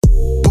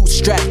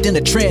strapped in the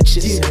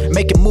trenches,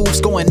 making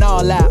moves, going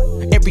all out.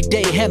 Every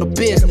day handle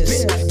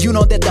business. You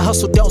know that the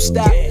hustle don't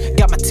stop.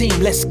 Got my team,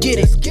 let's get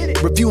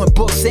it. Reviewing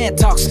books and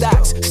talk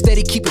stocks.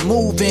 Steady, keep it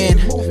moving.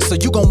 So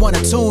you gon'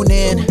 wanna tune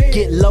in.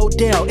 Get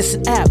Lodell, it's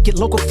an app. Get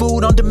local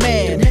food on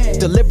demand.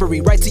 Delivery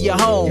right to your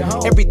home.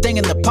 Everything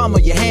in the palm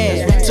of your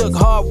hand. Took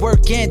hard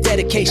work and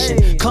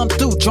dedication. Come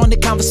through, join the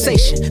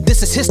conversation.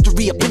 This is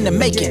history up in the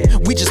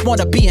making. We just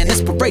wanna be an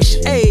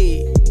inspiration.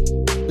 Hey,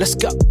 let's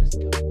go.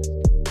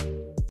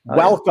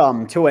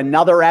 Welcome to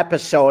another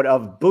episode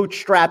of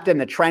Bootstrapped in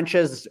the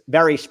Trenches.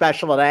 Very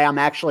special today. I'm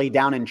actually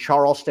down in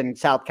Charleston,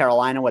 South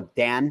Carolina with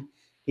Dan.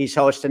 He's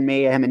hosting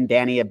me. Him and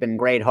Danny have been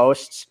great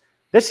hosts.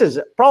 This is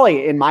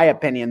probably, in my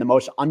opinion, the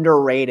most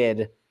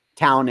underrated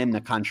town in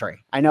the country.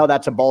 I know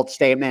that's a bold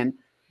statement.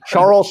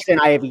 Charleston,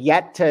 I have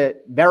yet to,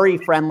 very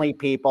friendly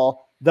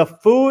people. The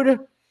food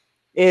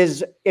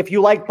is, if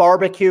you like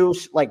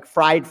barbecues, like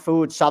fried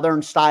food,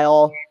 Southern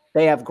style,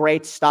 they have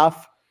great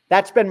stuff.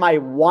 That's been my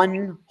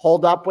one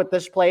holdup with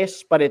this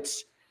place, but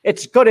it's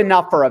good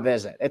enough for a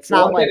visit. It's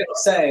not like I'll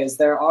say is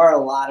there are a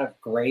lot of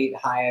great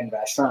high-end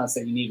restaurants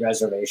that you need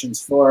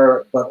reservations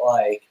for, but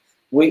like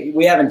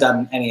we haven't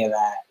done any of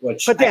that.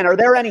 But Dan, are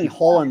there any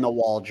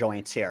hole-in-the-wall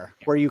joints here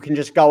where you can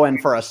just go in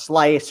for a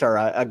slice or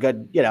a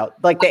good,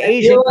 like the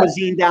Asian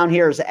cuisine down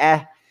here is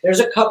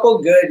There's a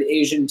couple good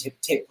Asian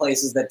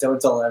places that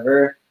don't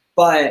deliver,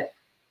 but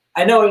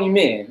I know what you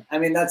mean. I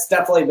mean, that's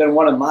definitely been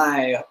one of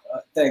my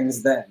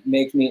things that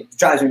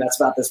drives me nuts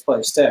about this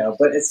place too.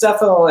 But it's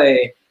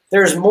definitely,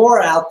 there's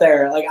more out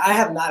there. Like, I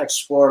have not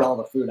explored all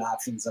the food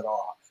options at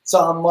all. So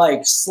I'm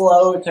like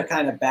slow to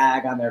kind of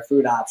bag on their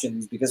food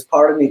options because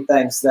part of me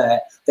thinks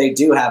that they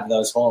do have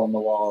those hole in the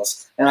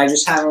walls. And I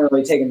just haven't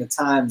really taken the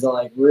time to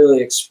like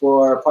really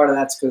explore. Part of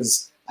that's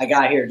because I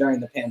got here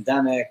during the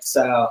pandemic.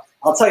 So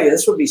I'll tell you,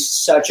 this would be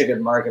such a good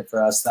market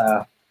for us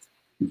though.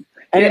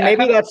 And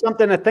maybe that's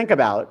something to think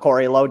about,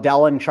 Corey.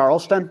 Lodell in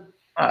Charleston.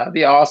 That'd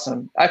be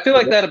awesome. I feel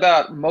like that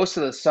about most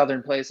of the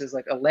southern places,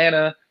 like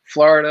Atlanta,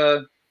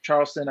 Florida,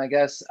 Charleston. I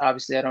guess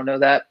obviously I don't know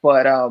that,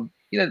 but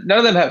none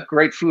of them have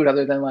great food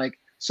other than like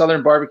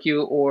southern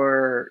barbecue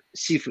or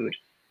seafood.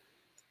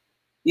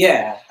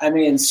 Yeah, I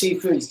mean,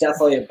 seafood's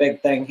definitely a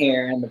big thing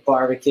here, and the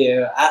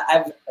barbecue.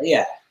 I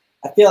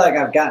feel like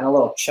I've gotten a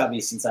little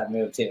chubby since I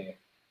moved here.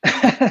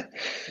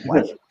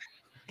 What?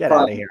 Get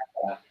out of here.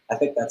 I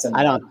think that's in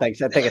I don't think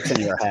so. I think it's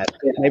in your head.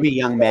 Yeah. Maybe a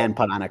young man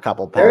put on a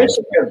couple pounds. There is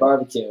some good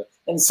barbecue.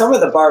 And some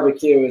of the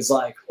barbecue is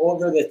like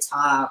over the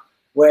top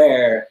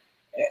where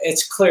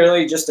it's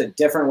clearly just a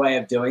different way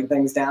of doing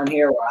things down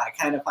here where I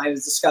kind of find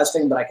it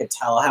disgusting, but I could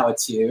tell how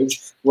it's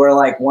huge. Where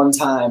like one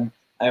time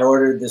I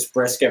ordered this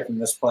brisket from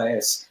this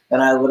place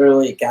and I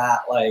literally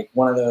got like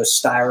one of those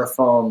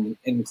styrofoam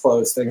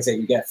enclosed things that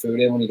you get food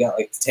in when you get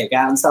like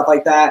takeout and stuff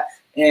like that.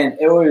 And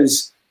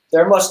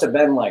there must have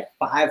been like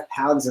 5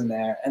 pounds in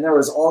there, and there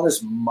was all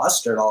this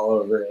mustard all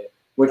over it.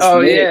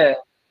 Yeah.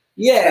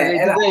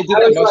 And they do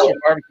that mustard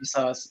barbecue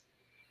sauce.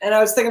 And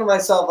I was thinking to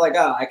myself, like,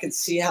 oh, I could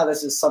see how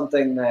this is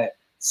something that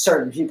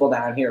certain people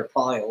down here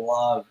probably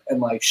love, and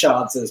like show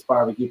up to this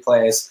barbecue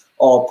place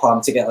all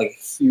pumped to get like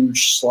a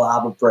huge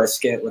slab of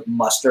brisket with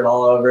mustard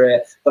all over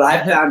it. But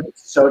I found it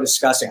so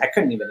disgusting, I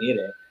couldn't even eat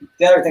it.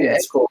 The other thing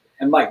that's cool,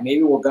 and Mike,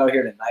 maybe we'll go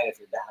here tonight if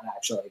you're down,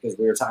 actually, because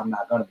we were talking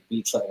about going to the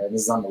beach later, and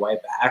this is on the way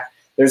back.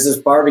 There's this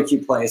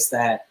barbecue place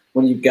that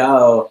when you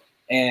go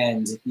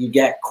and you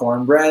get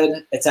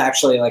cornbread, it's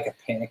actually like a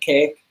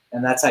pancake,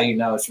 and that's how you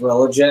know it's real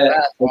legit.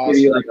 They'll give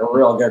you like a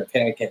real good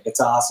pancake.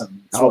 It's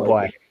awesome. It's really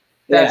boy.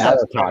 Good. That's how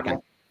they're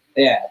talking.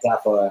 Yeah,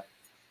 definitely.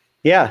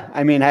 Yeah,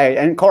 I mean, hey,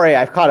 and Corey,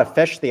 I caught a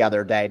fish the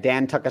other day.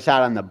 Dan took us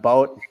out on the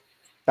boat.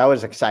 That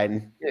was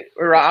exciting.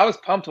 I was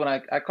pumped when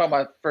I caught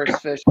my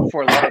first fish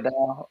before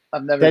Lauderdale.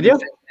 I've never. Did you?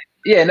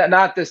 Yeah,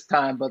 not this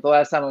time, but the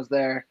last time I was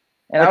there.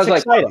 And That's I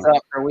was exciting.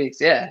 Like, for weeks.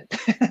 Yeah.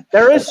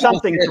 There is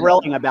something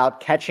thrilling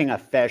about catching a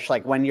fish,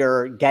 like when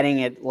you're getting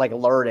it like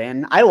lured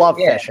in. I love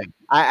fishing.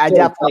 I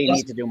definitely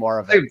need to do more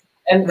of it.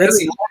 And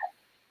really,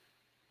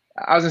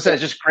 I was gonna say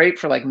it's just great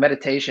for like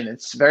meditation.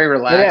 It's very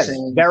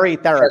relaxing. It is very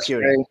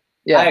therapeutic.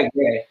 Yeah, I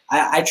agree.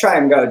 I try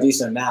and go a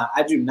decent amount.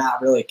 I do not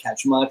really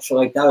catch much.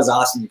 Like that was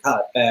awesome. You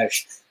caught a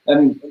fish.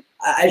 And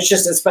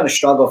it's been a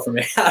struggle for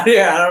me out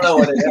here. I don't know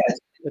what it is.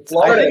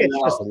 I think it's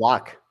just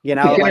luck,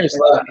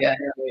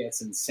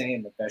 it's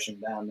insane the fishing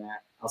down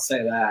there. I'll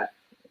say that.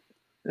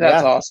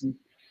 That's awesome.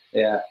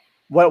 Yeah.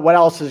 What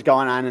else is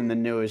going on in the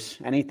news?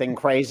 Anything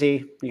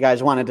crazy you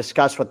guys want to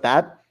discuss with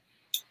that?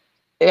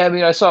 Yeah, I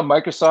mean, I saw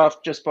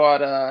Microsoft just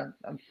bought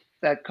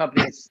that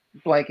company's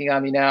blanking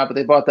on me now, but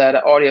they bought that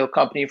audio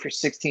company for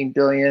 $16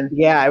 billion.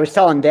 Yeah, I was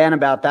telling Dan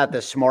about that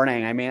this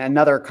morning. I mean,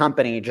 another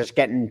company just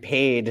getting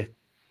paid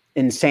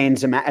insane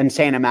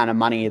amount of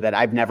money that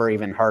I've never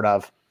even heard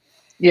of.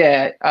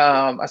 Yeah,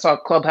 I saw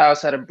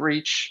Clubhouse had a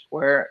breach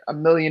where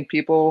 1 million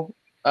people,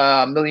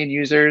 1 million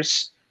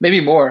users,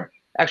 maybe more.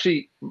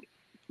 Actually,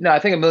 no, I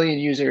think 1 million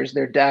users,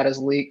 their data's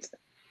leaked.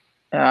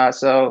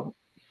 So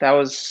that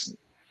was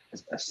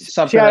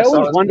something. See, I saw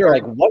always this wonder,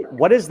 morning. like,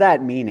 what does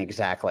that mean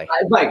exactly?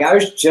 Mike, I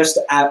was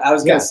Yeah.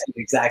 gonna say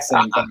the exact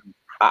same thing.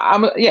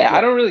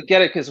 I don't really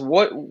get it because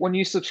when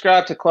you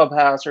subscribe to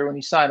Clubhouse or when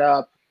you sign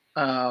up,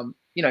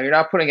 you're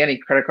not putting any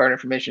credit card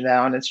information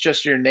down. It's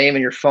just your name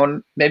and your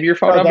phone, maybe your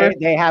phone number.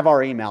 They have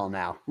our email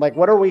now. Like,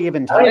 what are we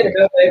even I talking don't even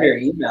know about? if they have your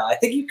email. I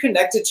think you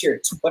connect it to your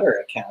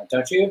Twitter account,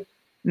 don't you?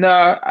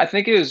 No, I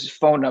think it was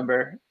phone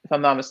number, if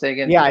I'm not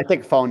mistaken. Yeah, I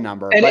think phone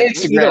number. And But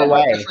Instagram. either I'm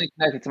way, definitely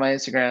connected to my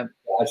Instagram.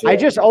 Gotcha. I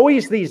just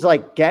always these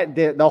like get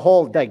the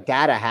whole like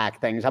data hack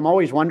things. I'm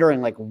always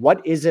wondering like what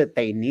is it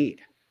they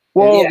need?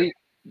 Well, Yeah.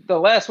 the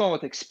last one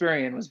with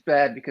Experian was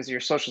bad because of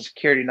your social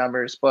security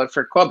numbers, but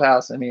for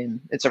Clubhouse, I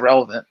mean, it's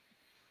irrelevant.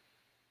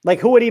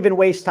 Like who would even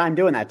waste time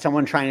doing that?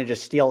 Someone trying to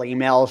just steal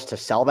emails to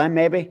sell them,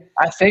 maybe?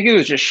 I think it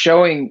was just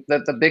showing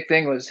that the big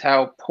thing was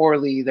how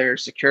poorly their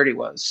security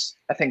was.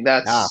 I think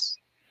that's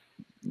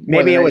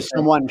Maybe it was anything.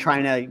 someone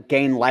trying to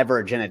gain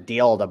leverage in a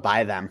deal to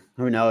buy them.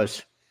 Who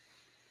knows?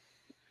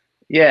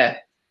 Yeah.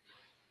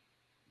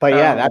 But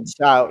yeah,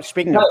 that's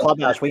speaking of no,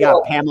 Clubhouse, we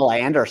got Pamela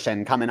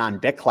Anderson coming on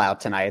BitClout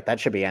tonight.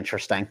 That should be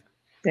interesting.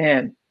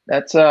 Dan,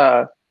 that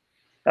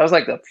was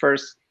like the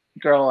first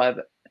girl I've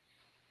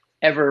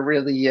ever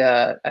really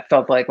I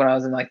felt like when I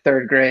was in like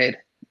third grade.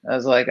 I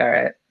was like, all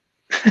right.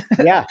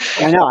 Yeah,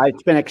 I know.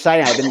 It's been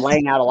exciting. I've been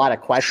laying out a lot of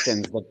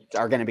questions that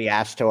are going to be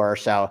asked to her.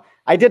 So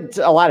I did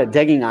a lot of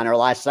digging on her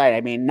last night.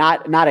 I mean,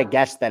 not a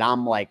guest that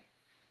I'm like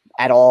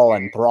at all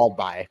enthralled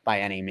by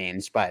any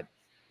means, but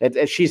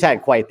she's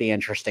had quite the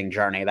interesting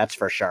journey. That's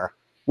for sure.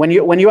 When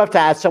you have to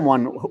ask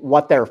someone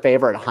what their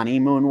favorite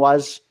honeymoon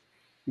was,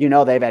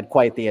 they've had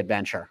quite the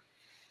adventure.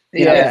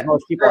 Yeah,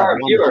 most people For have our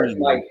one viewers,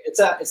 honeymoon. like it's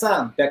not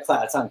on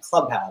BitClout, it's on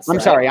Clubhouse. I'm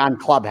right? sorry, on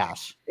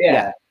Clubhouse.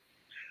 Yeah.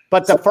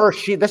 But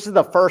this is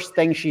the first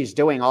thing she's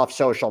doing off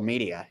social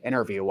media,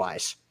 interview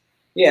wise.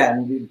 Yeah,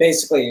 and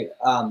basically,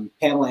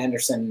 Pamela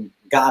Anderson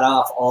got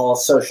off all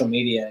social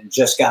media and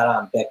just got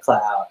on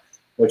BitClout,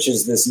 which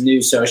is this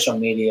new social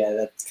media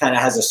that kind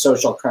of has a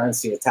social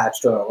currency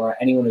attached to it, where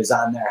anyone who's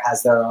on there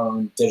has their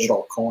own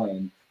digital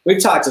coin.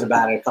 We've talked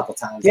about it a couple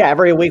times. Yeah,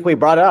 every week we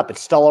brought it up.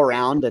 It's still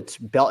around.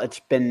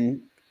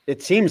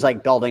 It seems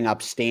like building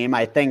up steam.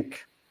 I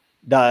think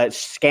the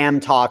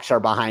scam talks are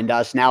behind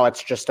us. Now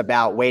it's just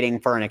about waiting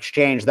for an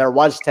exchange. There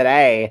was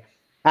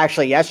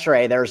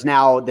yesterday, there's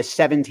now the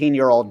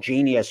 17-year-old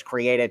genius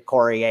created,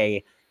 Corey,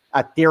 a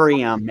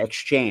Ethereum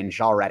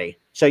exchange already.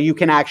 So you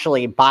can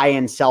actually buy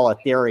and sell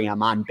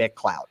Ethereum on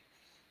BitClout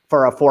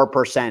for a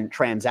 4%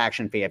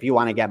 transaction fee if you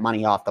want to get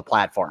money off the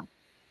platform.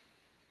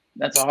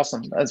 That's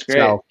awesome. That's great.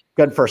 So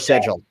good for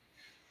Sigil.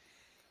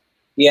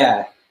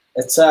 Yeah,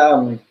 it's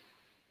all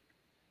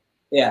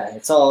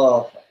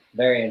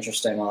very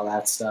interesting, all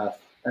that stuff.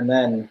 And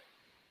then,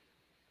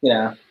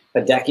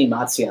 Hideki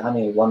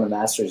Matsuyama won the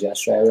Masters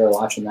yesterday. We were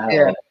watching that.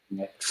 Yeah.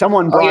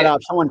 Someone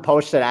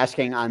posted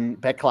asking on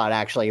BitClout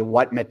actually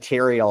what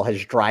material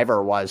his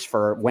driver was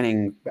for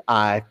winning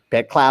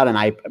BitClout, and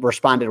I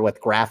responded with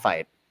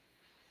graphite.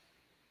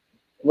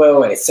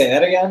 Wait, say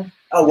that again?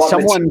 Oh,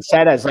 someone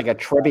said as like a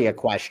trivia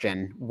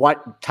question,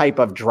 what type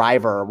of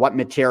driver, what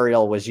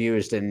material was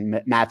used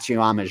in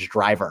Matsuyama's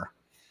driver?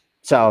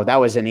 So that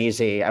was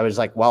I was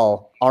like,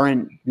 well,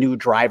 aren't new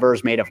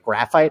drivers made of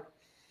graphite?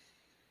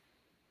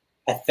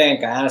 I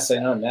honestly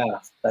don't know.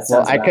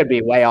 I could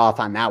be way off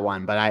on that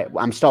one, but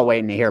I'm still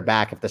waiting to hear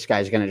back if this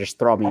guy's going to just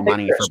throw me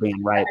money for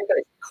being right.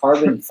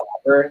 Carbon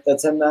fiber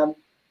that's in them.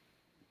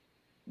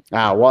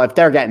 Oh, well, if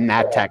they're getting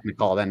that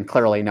technical, then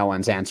clearly no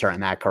one's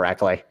answering that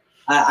correctly.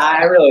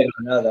 I really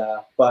don't know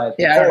though, but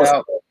yeah, I don't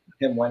know.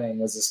 Him winning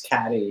was his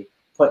caddy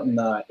putting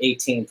the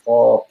 18th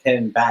hole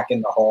pin back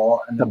in the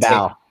hole and then taking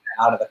it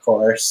out of the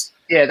course.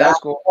 Yeah, that's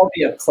cool. That will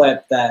be a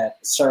clip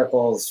that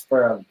circles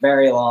for a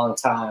very long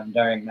time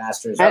during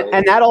Masters.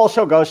 And that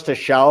also goes to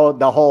show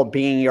the whole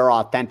being your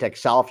authentic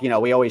self. We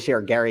always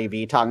hear Gary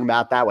Vee talking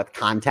about that with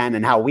content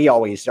and how we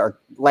always are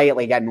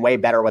lately getting way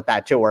better with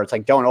that too, where it's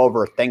like, don't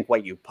overthink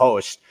what you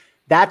post.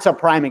 That's a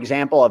prime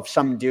example of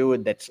some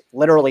dude that's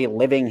literally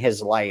living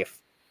his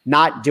life,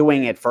 not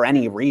doing it for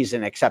any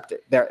reason except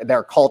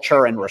their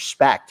culture and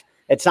respect.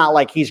 It's not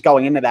like he's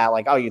going into that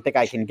like, oh, you think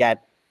I can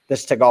get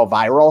this to go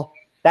viral?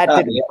 That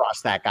didn't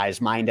cross that guy's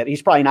mind.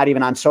 He's probably not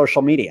even on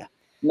social media.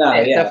 No,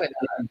 yeah. Definitely.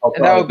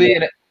 And that would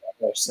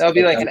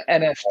be like an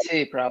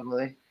NFT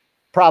probably.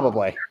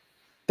 Probably.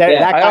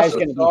 That guy's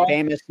going to be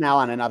famous now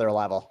on another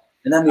level.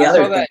 And then the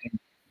other thing.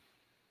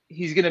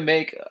 He's going to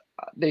make,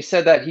 they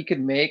said that he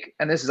could make,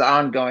 and this is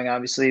ongoing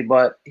obviously,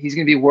 but he's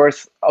going to be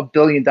worth $1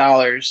 billion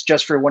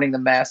just for winning the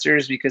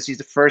Masters because he's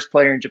the first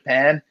player in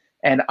Japan,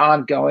 and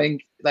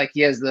ongoing, like he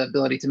has the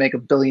ability to make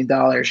 $1 billion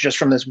just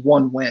from this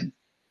one win.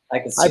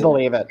 I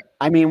believe it.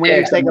 I mean, when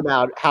you think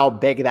about how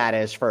big that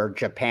is for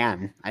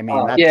Japan, I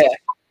mean,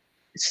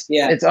 it's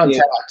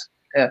untapped.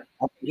 Yeah.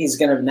 He's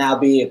going to now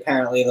be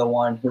apparently the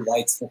one who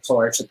lights the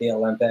torch at the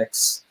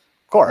Olympics.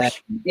 Of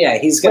course.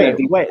 And, he's going to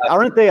be. Wait,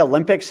 aren't the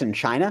Olympics in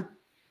China?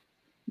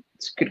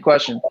 It's a good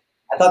question.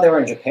 I thought they were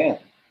in Japan.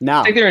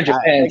 No. I think they're in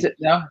Japan.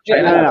 No,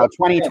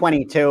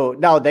 2022.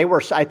 No, they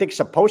were, I think,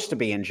 supposed to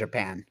be in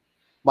Japan.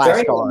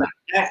 last call.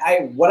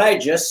 What I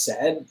just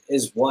said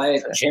is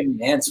what Jim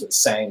Nantz was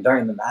saying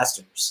during the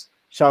Masters.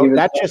 So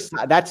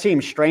that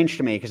seems strange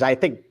to me because I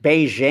think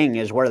Beijing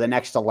is where the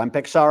next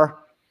Olympics are,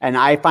 and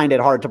I find it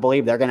hard to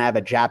believe they're going to have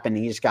a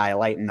Japanese guy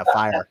lighting the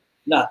fire.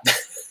 No,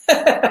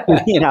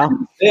 you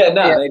know. Yeah,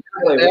 no,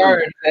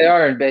 they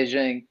are in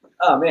Beijing.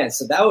 Oh man,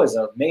 so that was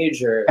a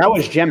major. That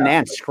was Jim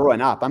Nantz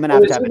screwing up. I'm gonna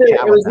have to have a chat with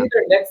him. It was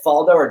either Nick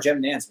Faldo or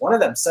Jim Nantz. One of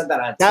them said that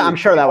on. Yeah, I'm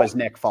sure that was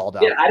Nick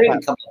Faldo. Yeah, I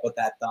didn't come up with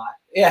that thought.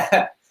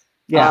 Yeah,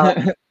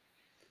 yeah,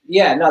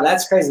 yeah. No,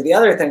 that's crazy. The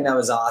other thing that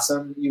was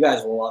awesome, you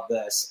guys will love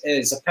this,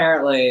 is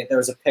apparently there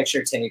was a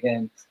picture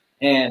taken,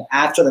 and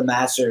after the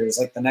Masters,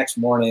 like the next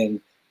morning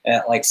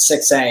at like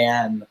 6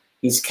 a.m.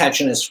 he's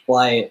catching his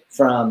flight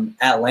from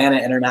Atlanta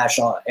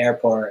International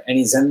Airport, and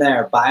he's in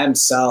there by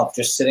himself,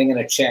 just sitting in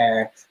a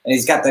chair, and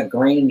he's got the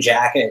green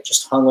jacket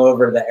just hung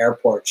over the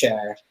airport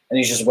chair, and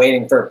he's just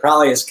waiting for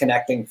probably his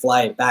connecting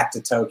flight back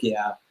to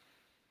Tokyo.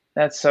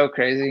 That's so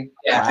crazy.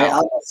 Yeah,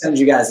 I'll send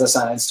you guys this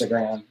on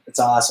Instagram. It's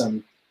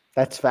awesome.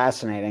 That's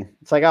fascinating.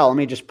 It's like, oh, let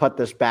me just put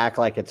this back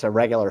like it's a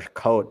regular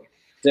coat.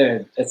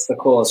 Dude, it's the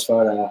coolest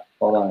photo.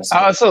 Hold on a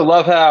second. I also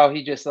love how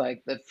he just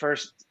like the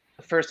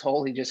first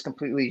hole, he just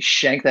completely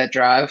shanked that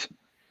drive.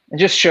 It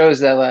just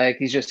shows that like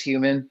he's just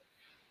human.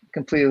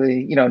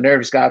 Completely,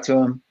 nerves got to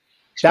him.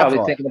 He's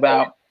probably thinking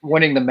about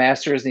winning the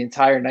Masters the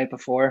entire night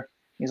before.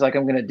 He's like,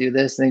 I'm gonna do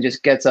this, and he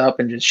just gets up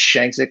and just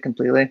shanks it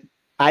completely.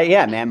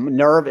 Yeah, man.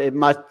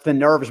 The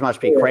nerves must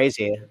be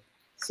crazy.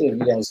 Let's see if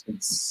you guys can.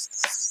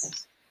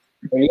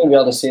 Are you gonna be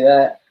able to see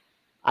that?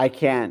 I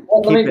can't.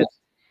 Well,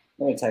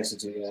 let me text it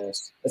to you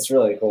guys. It's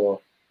really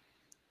cool.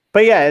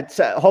 But yeah, it's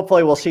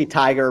hopefully we'll see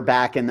Tiger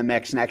back in the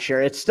mix next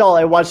year. It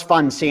was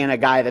fun seeing a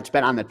guy that's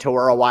been on the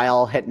tour a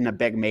while hitting a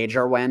big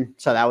major win.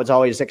 So that was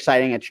always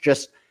exciting. It's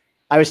just,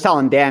 I was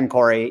telling Dan,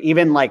 Corey,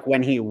 even like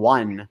when he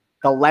won,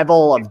 the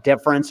level of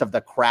difference of the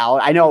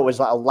crowd. I know it was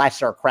a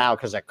lesser crowd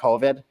because of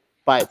COVID,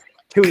 but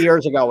 2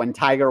 years ago when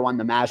Tiger won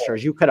the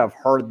Masters, you could have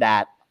heard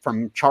that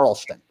from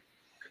Charleston.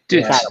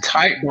 Dude,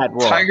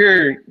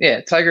 Tiger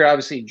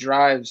obviously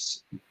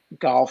drives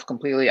golf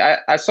completely.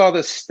 I saw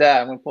this stat.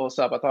 I'm gonna pull this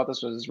up. I thought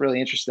this was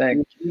really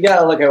interesting. You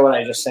gotta look at what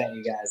I just sent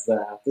you guys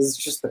though. This is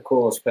just the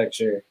coolest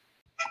picture.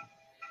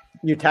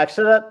 You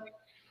texted it?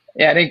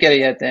 Yeah, I didn't get it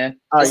yet, Dan.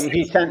 Oh,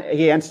 he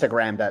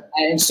Instagrammed it.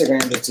 I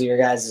Instagrammed it to your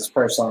guys'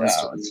 personal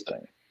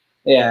Instagram.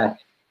 Yeah.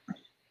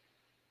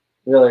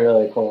 Really,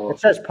 really cool. It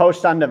says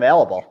post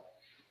unavailable.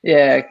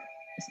 Yeah,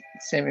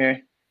 same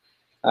here.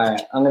 All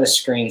right, I'm gonna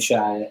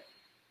screenshot it.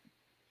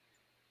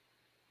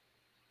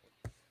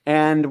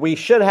 And we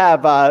should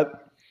have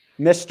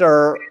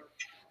Mr.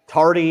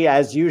 Tardy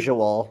as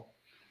usual,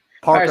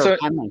 Parker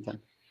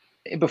Pennington.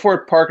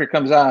 Before Parker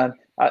comes on,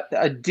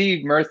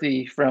 D.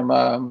 Murphy from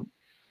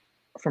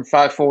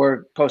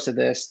 5-4 posted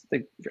this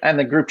and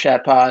the group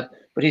chat pod.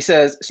 But he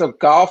says, so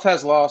golf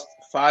has lost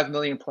 5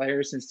 million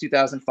players since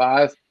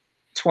 2005.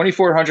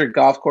 2,400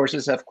 golf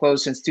courses have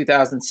closed since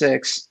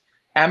 2006.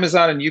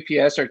 Amazon and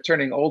UPS are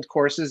turning old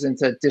courses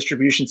into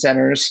distribution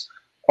centers.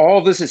 All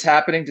of this is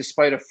happening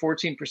despite a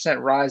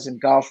 14% rise in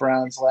golf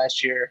rounds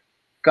last year.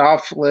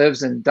 Golf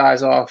lives and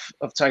dies off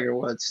of Tiger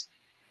Woods.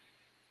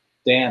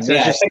 Damn, so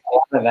yeah, I think a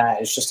lot of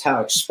that is just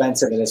how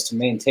expensive it is to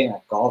maintain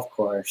a golf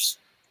course.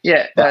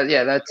 Yeah,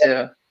 that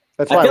too.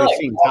 That's why we've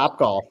seen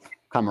Topgolf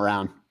come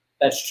around.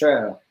 That's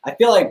true. I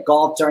feel like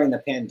golf during the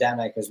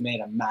pandemic has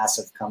made a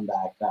massive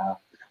comeback now.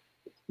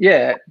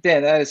 Yeah,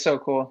 Dan, that is so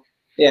cool.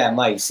 Yeah,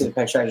 Mike, you see the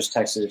picture I just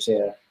texted it to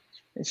you?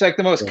 It's like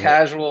the most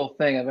casual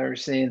thing I've ever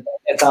seen.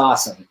 It's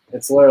awesome.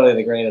 It's literally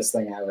the greatest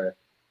thing ever.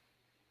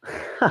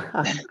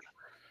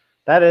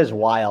 That is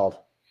wild.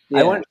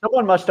 Yeah.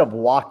 Someone must have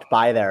walked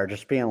by there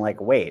just being like,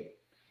 wait,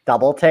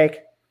 double take?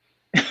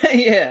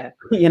 Yeah.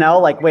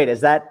 Like, wait,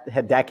 is that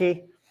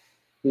Hideki?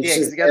 Yeah,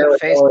 because he got the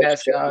face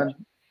mask on.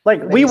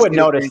 Like, we would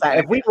notice that.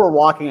 If we were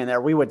walking in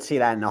there, we would see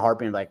that in a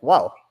heartbeat. Like,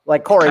 whoa.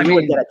 Like, Corey, you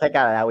would get a kick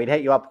out of that. We'd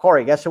hit you up.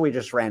 Corey, guess who we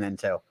just ran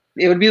into?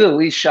 It would be the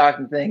least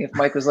shocking thing if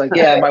Mike was like,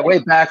 yeah, my way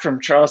back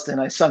from Charleston,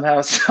 I somehow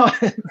saw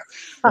him.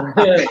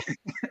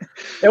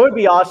 It would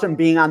be awesome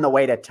being on the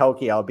way to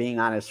Tokyo,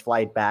 being on his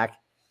flight back.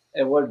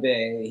 It would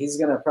be. He's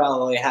going to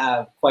probably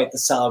have quite the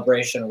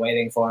celebration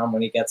waiting for him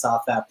when he gets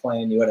off that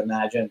plane, you would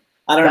imagine.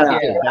 I don't know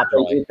how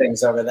they do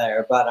things over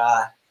there, but,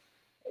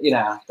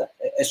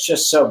 it's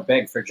just so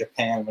big for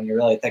Japan when you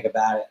really think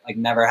about it. Like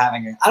never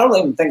having – I don't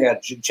even think a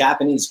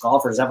Japanese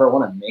golfer's ever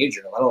won a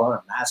major, let alone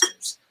a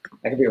Masters.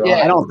 I could be wrong. Yeah,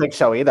 I don't think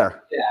so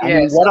either. Yeah. I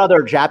mean, what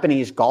other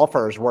Japanese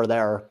golfers were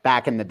there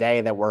back in the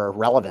day that were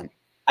relevant?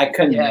 I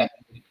couldn't. Yeah,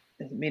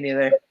 me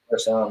neither.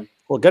 Well,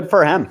 good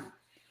for him.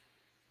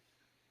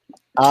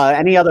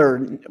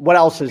 What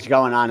else is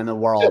going on in the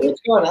world?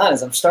 What's going on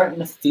is I'm starting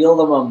to feel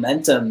the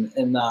momentum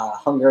in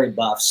Hungary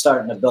Buff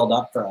starting to build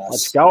up for us.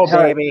 Let's go,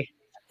 baby.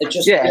 It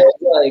just feels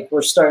like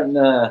we're starting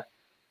to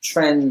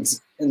trend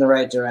in the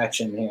right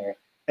direction here.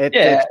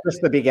 It's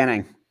just the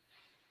beginning.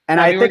 And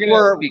I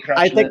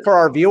think for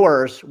our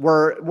viewers,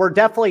 we're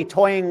definitely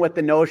toying with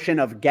the notion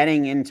of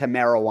getting into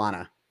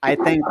marijuana. I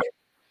think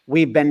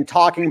we've been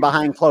talking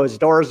behind closed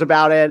doors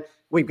about it.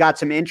 we've got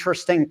some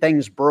interesting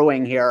things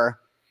brewing here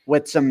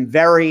with some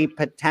very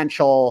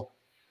potential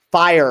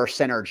fire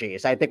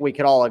synergies. I think we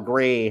could all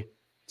agree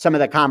some of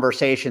the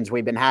conversations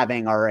we've been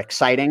having are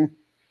exciting.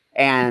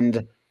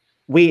 And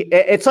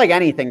it's like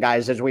anything,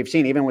 guys, as we've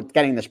seen, even with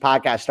getting this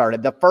podcast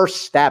started, the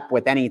first step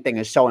with anything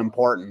is so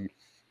important,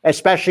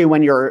 especially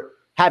when you're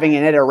having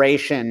an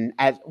iteration,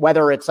 at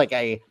whether it's like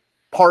a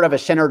part of a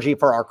synergy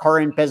for our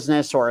current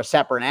business or a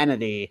separate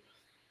entity.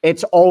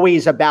 It's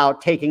always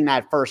about taking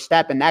that first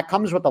step. And that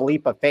comes with a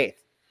leap of faith.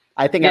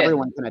 I think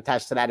everyone can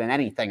attest to that in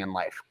anything in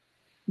life.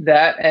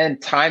 That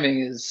and timing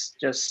is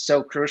just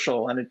so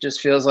crucial. And it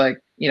just feels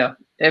like,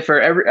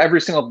 for every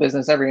single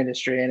business, every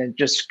industry, and it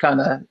just kind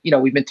of,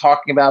 we've been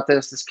talking about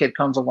this kid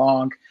comes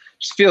along,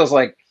 just feels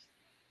like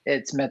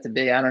it's meant to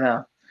be. I don't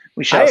know.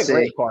 We shall see. I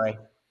agree, Corey.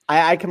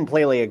 I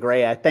completely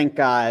agree. I think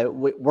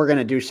we're going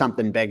to do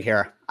something big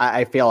here.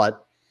 I feel it.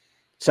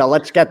 So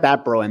let's get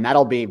that brewing.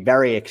 That'll be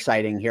very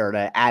exciting here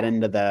to add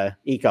into the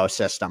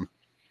ecosystem,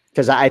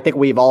 because I think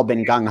we've all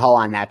been gung-ho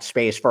on that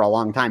space for a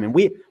long time. And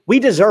we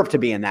deserve to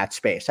be in that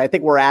space. I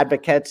think we're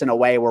advocates in a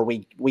way where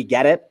we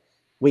get it.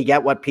 We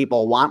get what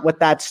people want with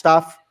that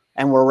stuff,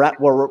 and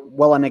we're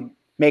willing to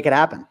make it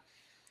happen.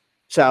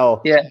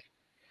 So yeah,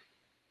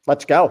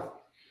 let's go.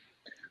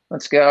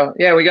 Let's go.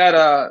 Yeah, we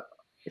got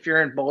if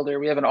you're in Boulder,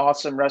 we have an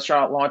awesome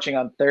restaurant launching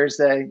on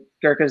Thursday,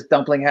 Gurkha's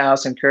Dumpling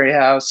House and Curry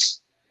House.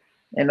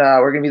 And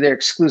we're going to be their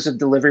exclusive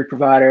delivery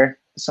provider.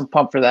 Some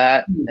pump for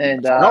that.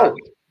 And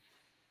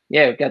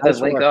yeah, we got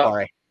this link up.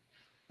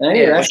 And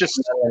any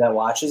restaurant that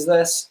watches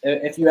this,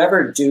 if you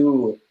ever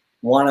do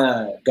want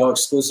to go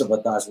exclusive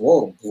with us,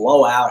 we'll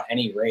blow out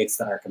any rates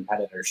that our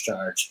competitors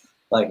charge.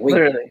 Like, we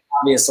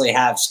obviously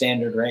have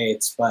standard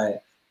rates,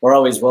 but we're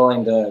always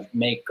willing to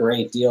make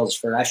great deals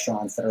for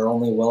restaurants that are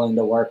only willing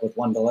to work with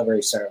one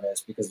delivery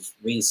service, because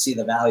we see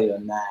the value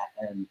in that.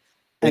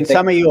 And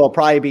some of you will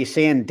probably be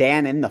seeing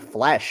Dan in the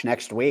flesh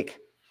next week.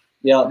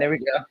 Yeah, there we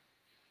go.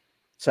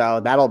 So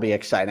that'll be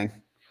exciting.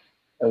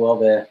 It will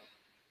be.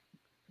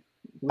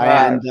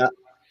 And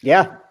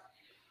yeah,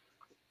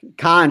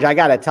 Conj, I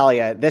got to tell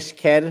you, this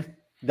kid,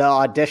 the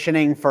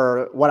auditioning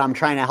for what I'm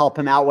trying to help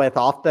him out with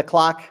off the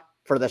clock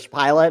for this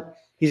pilot,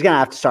 he's going to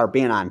have to start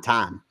being on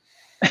time.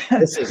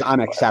 This is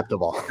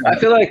unacceptable. I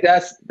feel like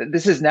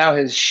this is now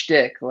his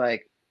shtick.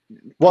 Like,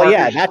 well,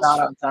 yeah, that's not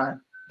on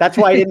time. That's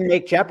why he didn't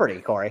make Jeopardy,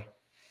 Corey.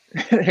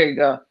 There you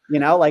go.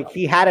 Like,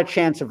 he had a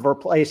chance of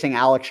replacing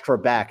Alex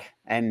Trebek,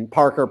 and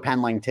Parker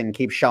Pendleton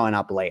keeps showing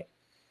up late.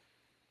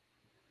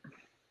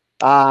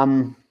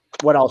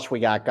 What else we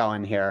got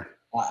going here?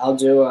 I'll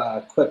do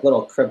a quick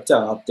little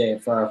crypto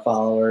update for our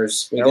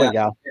followers. We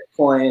got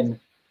Bitcoin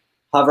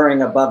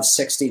hovering above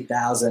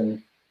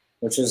 60,000,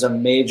 which is a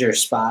major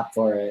spot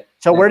for it.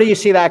 So where do you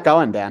see that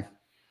going, Dan?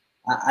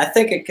 I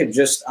think it could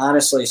just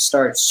honestly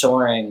start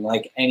soaring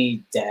like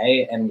any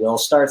day, and will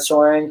start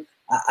soaring.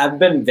 I've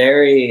been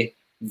very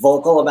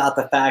vocal about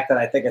the fact that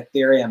I think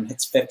Ethereum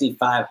hits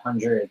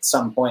 5,500 at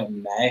some point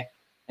in May.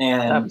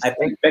 And I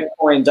think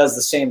Bitcoin does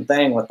the same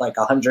thing with like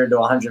 100 to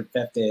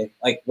 150,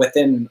 like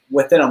within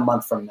a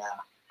month from now.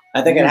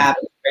 I think it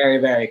happens very,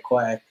 very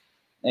quick.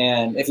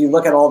 And if you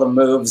look at all the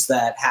moves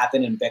that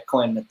happen in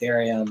Bitcoin and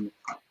Ethereum,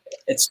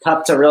 it's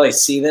tough to really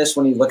see this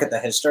when you look at the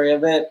history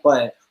of it,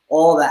 but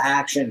all the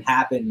action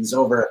happens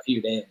over a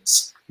few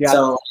days. Yeah.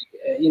 So,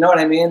 you know what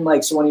I mean?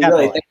 Like, so when you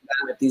really think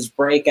about it, these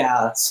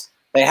breakouts,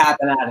 they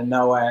happen out of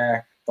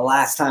nowhere. The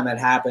last time it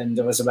happened,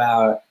 it was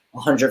about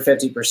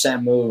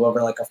 150% move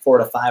over like a 4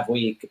 to 5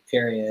 week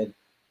period.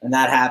 And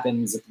that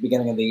happens at the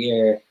beginning of the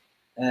year.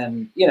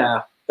 And,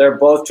 they're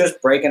both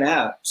just breaking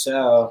out.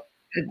 So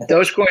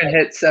Dogecoin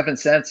hit 7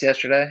 cents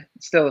yesterday.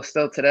 Still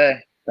today.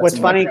 What's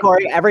funny,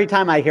 Corey, every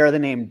time I hear the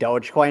name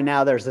Dogecoin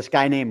now, there's this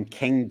guy named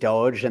King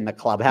Doge in the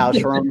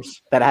clubhouse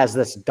rooms that has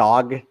this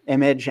dog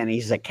image, and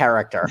he's a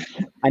character.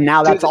 And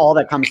now that's all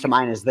that comes to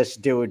mind is this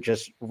dude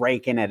just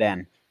raking it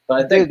in.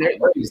 But I think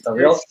he's the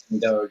real King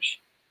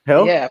Doge.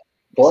 Who? Yeah,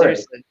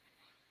 seriously.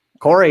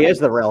 Corey is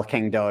the real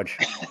King Doge.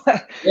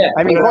 Yeah.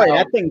 I mean, Corey,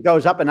 that thing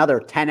goes up another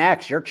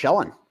 10x. You're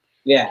chilling.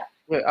 Yeah.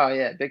 Oh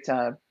yeah, big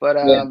time. But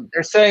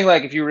they're saying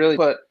like if you really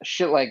put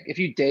shit like if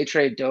you day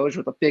trade Doge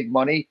with a big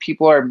money,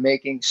 people are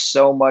making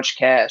so much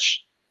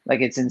cash,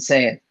 like it's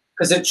insane.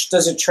 Because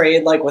does it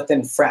trade like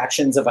within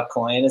fractions of a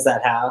coin? Is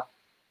that how?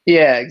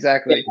 Yeah,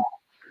 exactly. Yeah.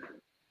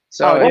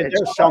 So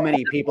there's so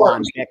many people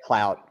on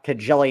BitClout,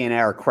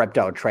 cajillionaire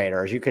crypto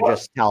traders. You could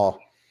just tell.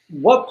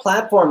 What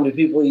platform do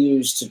people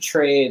use to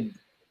trade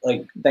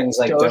like things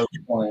like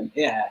Dogecoin?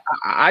 Yeah,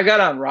 I got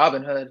on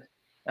Robinhood,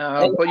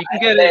 but you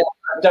can get it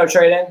crypto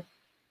trading.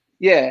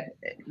 Yeah,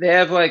 they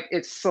have like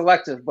it's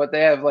selective, but they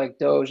have like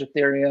Doge,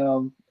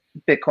 Ethereum,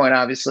 Bitcoin,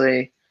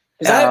 obviously.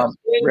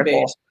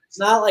 Ripple. It's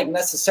not like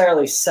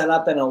necessarily set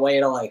up in a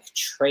way to like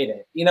trade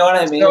it. You know what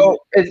I mean?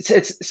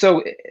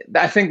 So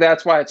I think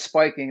that's why it's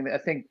spiking. I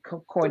think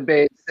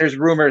Coinbase. There's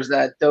rumors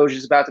that Doge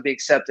is about to be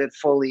accepted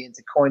fully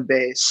into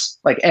Coinbase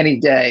like any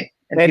day.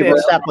 And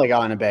it's definitely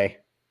going to be.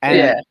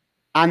 And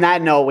on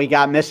that note, we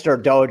got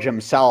Mr. Doge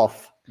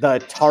himself, the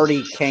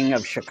tardy king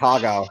of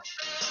Chicago.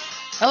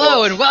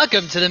 Hello and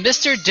welcome to the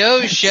Mr.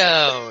 Doe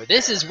Show.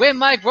 This is Win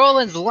Mike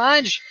Roland's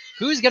lunch.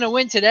 Who's going to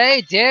win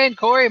today? Dan,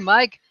 Corey,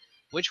 Mike.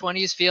 Which one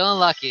of you's feeling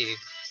lucky?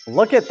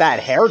 Look at that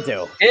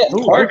hairdo. Yeah,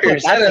 Who Parker, put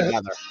is that that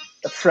together?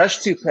 a fresh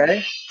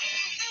toupee?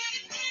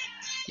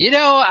 You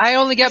know, I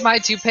only get my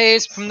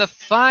toupees from the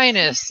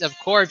finest of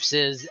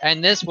corpses,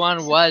 and this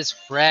one was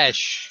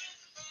fresh.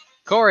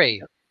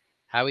 Corey,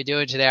 how we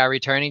doing today, our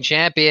returning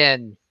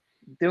champion?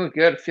 Doing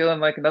good. Feeling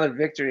like another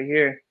victory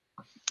here.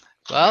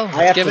 Well,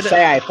 I have give to it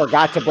say, I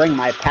forgot to bring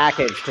my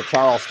package to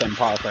Charleston,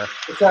 Parker.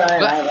 It's all right.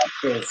 But- I like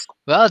this.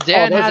 well,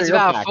 Dan those has are your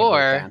about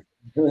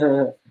packages,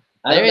 4.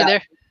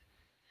 Dan.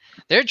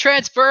 They're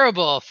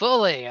transferable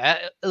fully.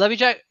 Let me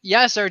check.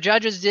 Yes, our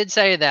judges did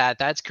say that.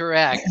 That's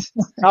correct.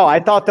 Oh,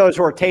 I thought those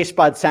were taste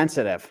bud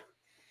sensitive.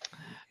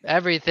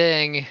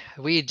 Everything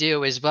we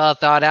do is well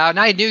thought out, and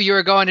I knew you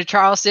were going to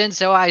Charleston,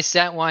 so I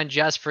sent one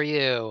just for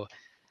you.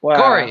 Wow.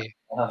 Corey,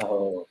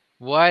 Oh,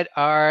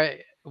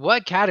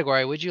 what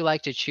category would you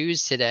like to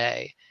choose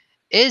today?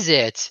 Is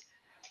it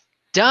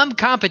dumb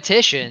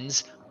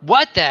competitions?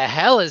 What the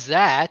hell is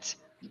that?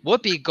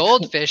 Whoopi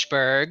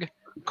Goldfishberg,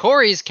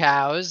 Corey's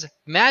Cows,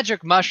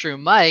 Magic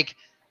Mushroom Mike,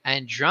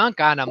 and Drunk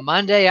on a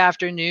Monday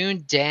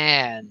Afternoon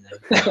Dan.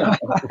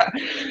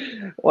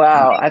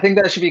 Wow. I think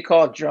that should be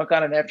called Drunk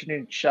on an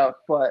Afternoon Chuck,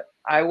 but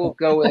I will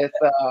go with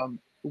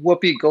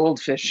Whoopi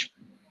Goldfish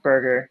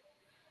Burger.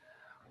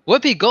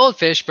 Whoopi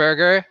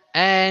Goldfishberger,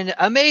 and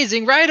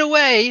amazing right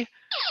away.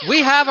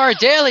 We have our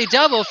daily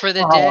double for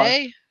the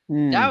day.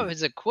 That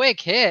was a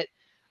quick hit.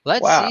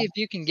 Let's Wow. see if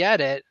you can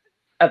get it.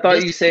 I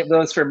thought you saved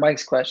those for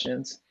Mike's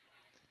questions.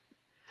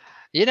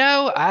 You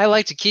know, I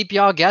like to keep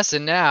y'all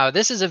guessing now.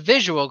 This is a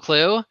visual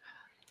clue.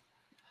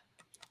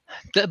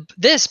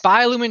 This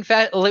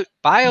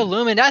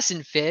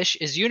bioluminescent fish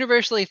is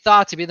universally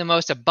thought to be the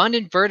most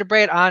abundant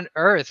vertebrate on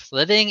Earth.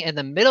 Living in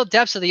the middle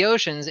depths of the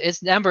oceans,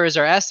 its numbers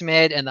are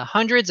estimated in the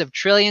hundreds of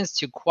trillions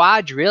to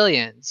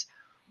quadrillions.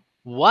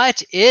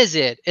 What is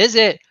it? Is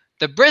it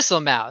the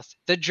bristlemouth,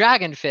 the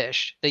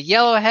dragonfish, the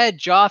yellowhead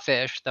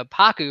jawfish, the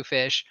pacu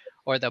fish,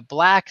 or the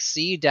black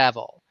sea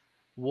devil?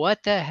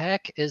 What the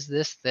heck is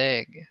this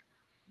thing?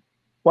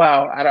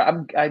 Wow.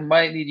 I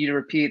might need you to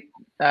repeat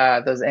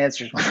those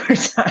answers one more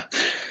time.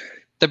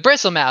 The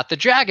bristlemouth, the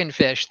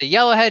dragonfish, the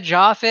yellowhead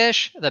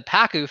jawfish, the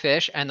pacu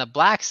fish, and the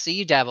black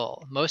sea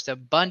devil, most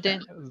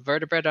abundant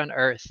vertebrate on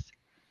Earth.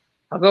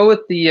 I'll go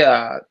with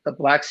the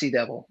Black Sea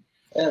Devil.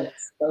 yeah, that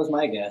was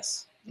my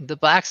guess. The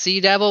black sea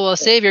devil will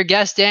save your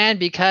guess, Dan,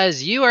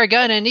 because you are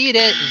gonna need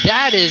it.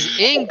 That is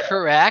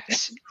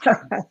incorrect.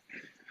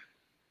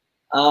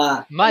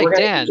 Mike, We're gonna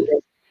Dan.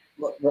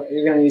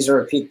 You're going to use to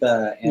repeat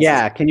the answer.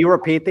 Yeah, can you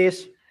repeat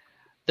these?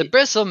 The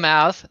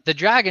bristlemouth, the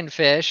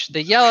dragonfish,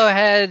 the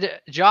yellowhead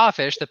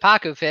jawfish, the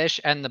pacu fish,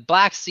 and the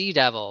black sea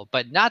devil,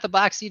 but not the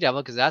black sea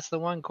devil because that's the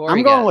one Corey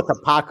I'm going gets. with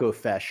the pacu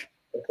fish.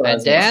 That's what I And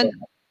was gonna Dan? say.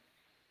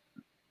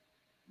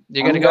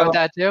 You're gonna I'm go going- with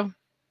that too?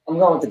 I'm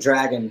going with the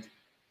dragon.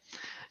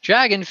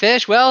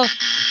 Dragonfish. Well,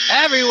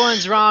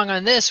 everyone's wrong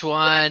on this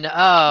one.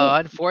 Oh,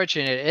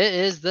 unfortunate. It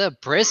is the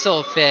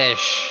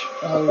bristlefish.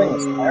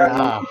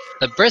 Ah,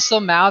 The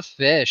bristlemouth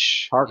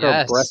fish. Parker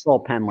Yes.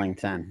 Bristol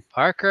Penlington.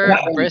 Parker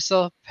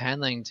Bristle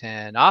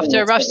Penlington. Off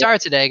to a rough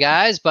start today,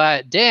 guys.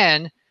 But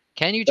Dan,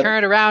 can you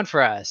turn it around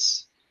for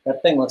us?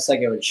 That thing looks like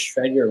it would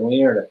shred your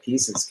wiener to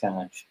pieces,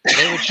 Conch.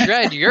 They would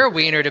shred your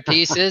wiener to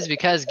pieces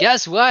because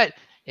guess what?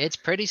 It's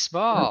pretty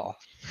small.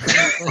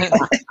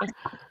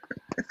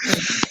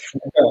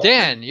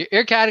 Dan,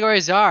 your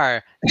categories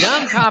are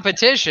dumb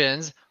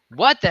competitions.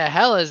 What the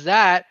hell is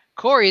that?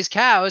 Corey's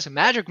Cows,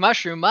 Magic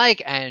Mushroom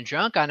Mike, and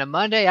Drunk on a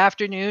Monday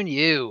Afternoon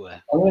You.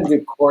 I'm going to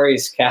do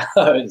Corey's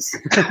Cows.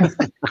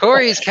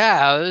 Corey's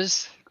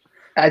Cows.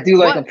 I do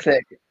like What? them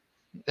thick.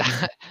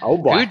 Oh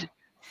boy.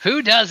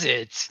 Who does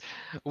it?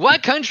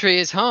 What country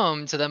is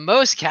home to the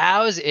most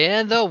cows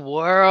in the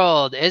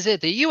world? Is it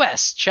the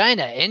U.S.,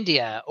 China,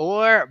 India,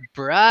 or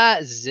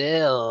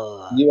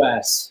Brazil?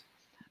 U.S.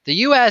 The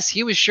U.S.,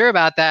 he was sure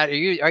about that.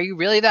 Are you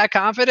really that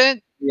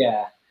confident?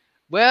 Yeah.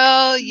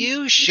 Well,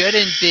 you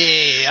shouldn't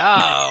be.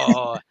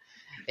 Oh,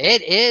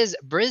 it is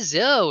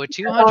Brazil with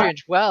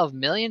 212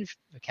 million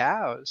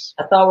cows.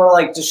 I thought we're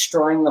like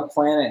destroying the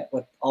planet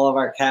with all of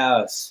our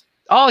cows.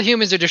 All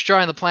humans are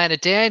destroying the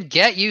planet, Dan.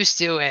 Get used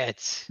to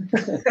it.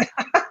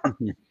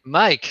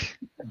 Mike,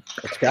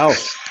 Let's go.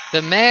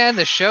 the man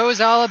the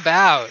show's all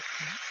about.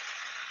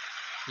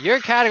 Your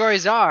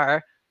categories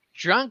are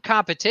drunk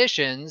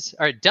competitions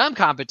or dumb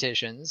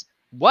competitions.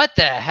 What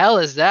the hell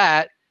is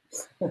that?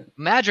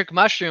 Magic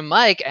Mushroom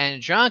Mike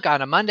and Drunk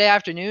on a Monday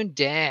Afternoon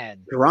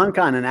Dan. Drunk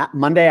on a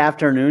Monday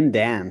afternoon,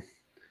 Dan.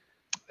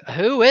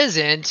 Who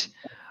isn't?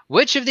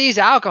 Which of these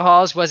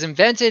alcohols was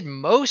invented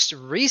most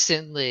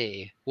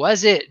recently?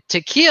 Was it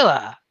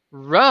tequila,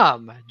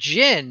 rum,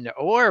 gin,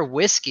 or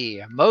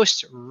whiskey?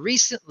 Most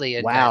recently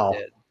invented. Wow.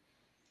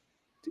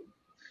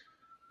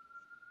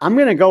 I'm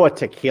going to go with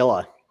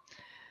tequila.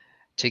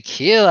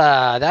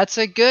 Tequila. That's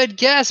a good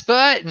guess,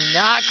 but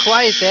not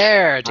quite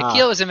there.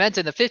 Tequila was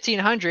invented in the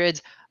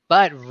 1500s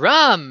but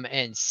rum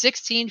in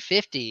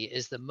 1650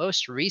 is the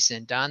most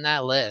recent on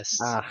that list.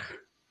 In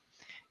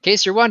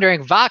case you're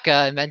wondering,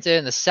 vodka invented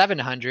in the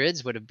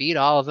 700s would have beat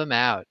all of them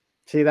out.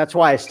 See, that's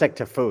why I stick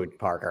to food,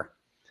 Parker.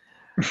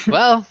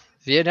 Well,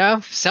 you know,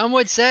 some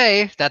would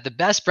say that the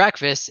best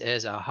breakfast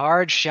is a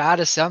hard shot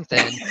of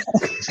something.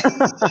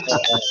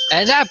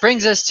 And that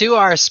brings us to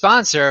our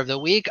sponsor of the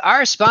week.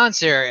 Our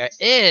sponsor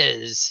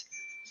is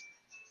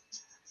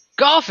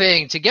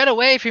golfing to get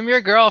away from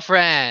your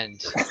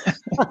girlfriend.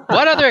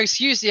 What other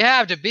excuse do you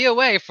have to be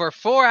away for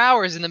 4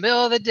 hours in the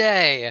middle of the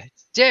day?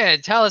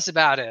 Dan, tell us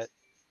about it.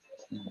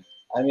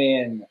 I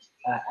mean,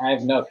 I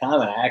have no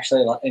comment. I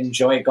actually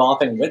enjoy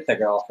golfing with the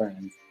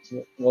girlfriend.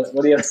 What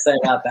do you have to say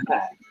about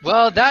that?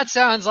 Well, that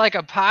sounds like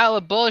a pile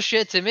of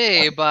bullshit to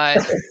me, but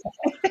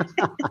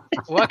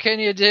what can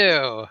you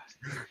do?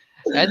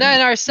 And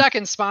then our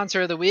second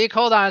sponsor of the week.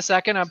 Hold on a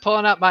second. I'm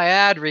pulling up my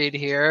ad read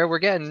here. We're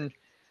getting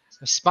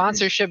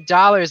sponsorship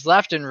dollars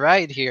left and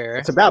right here.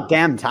 It's about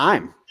damn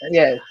time.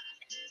 Yeah.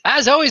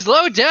 As always,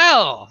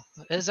 Lodell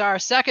is our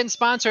second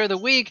sponsor of the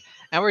week,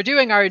 and we're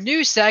doing our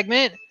new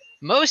segment,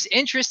 Most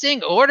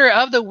Interesting Order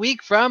of the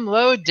Week from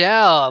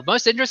Lodell.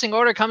 Most interesting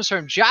order comes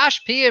from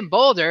Josh P. in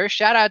Boulder.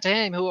 Shout out to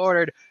him, who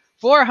ordered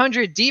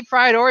 400 deep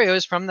fried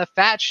Oreos from the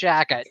Fat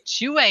Shack at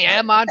 2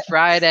 a.m. on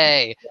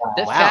Friday.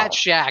 The Fat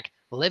Shack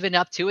living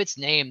up to its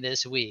name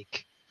this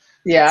week.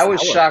 Yeah, I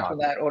was shocked when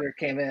that order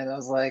came in. I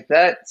was like,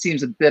 that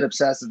seems a bit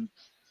obsessive.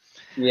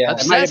 Yeah,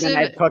 It might have been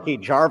Ed Cookie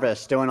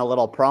Jarvis doing a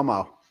little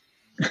promo.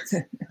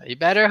 You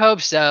better hope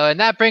so. And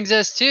that brings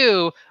us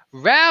to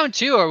round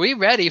 2. Are we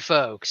ready,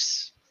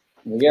 folks?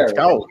 Let's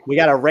go. We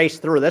got to race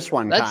through this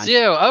one. Let's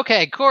do.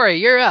 Okay, Corey,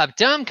 you're up.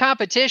 Dumb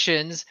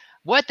competitions.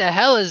 What the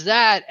hell is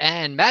that?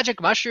 And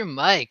Magic Mushroom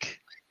Mike.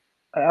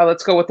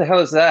 Let's go. What the hell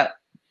is that?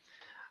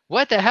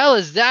 What the hell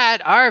is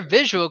that? Our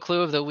visual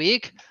clue of the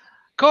week.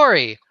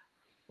 Corey,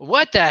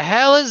 what the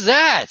hell is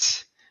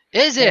that?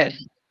 Is it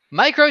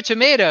micro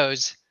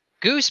tomatoes,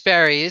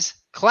 gooseberries,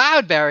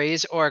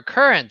 cloudberries, or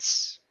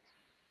currants?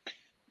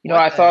 You know,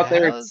 I thought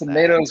they were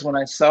tomatoes when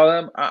I saw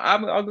them.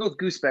 I'll go with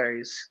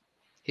gooseberries.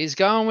 He's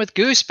going with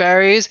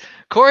gooseberries.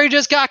 Corey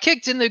just got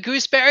kicked in the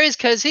gooseberries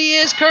because he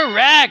is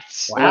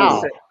correct.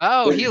 Wow.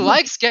 Oh, he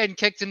likes getting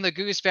kicked in the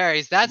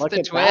gooseberries. That's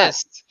the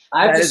twist.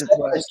 I have to say,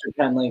 Mr.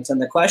 Penlington,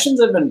 the questions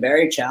have been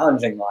very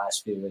challenging the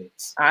last few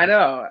weeks. I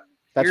know.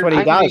 That's what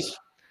he does.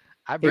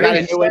 He got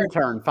a new intern.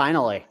 intern,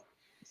 finally.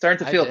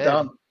 Starting to feel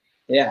dumb.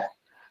 Yeah.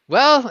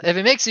 Well, if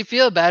it makes you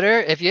feel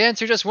better, if you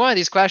answer just one of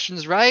these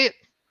questions right,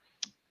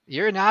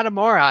 you're not a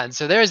moron.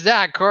 So there's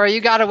that, Corey. You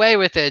got away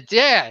with it.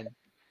 Dan,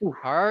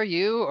 are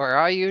you or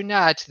are you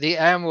not the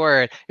M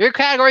word? Your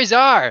categories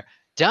are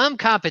dumb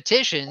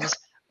competitions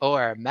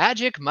or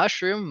Magic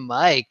Mushroom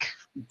Mike.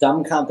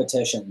 Dumb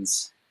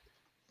competitions.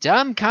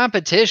 Dumb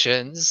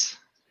competitions.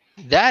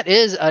 That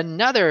is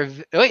another.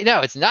 Wait,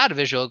 no, it's not a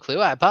visual clue.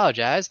 I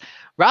apologize.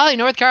 Raleigh,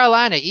 North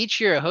Carolina, each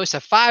year hosts a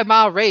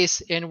 5-mile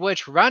race in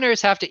which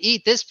runners have to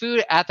eat this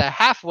food at the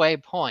halfway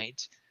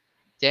point.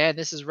 Dan,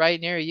 this is right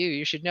near you.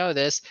 You should know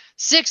this.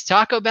 6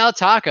 Taco Bell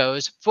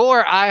tacos,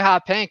 4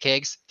 IHOP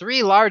pancakes,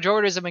 3 large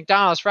orders of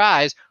McDonald's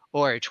fries,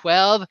 or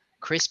 12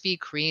 Krispy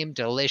Kreme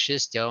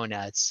delicious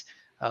donuts.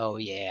 Oh,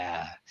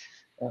 yeah.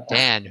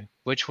 Dan,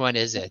 which one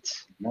is it?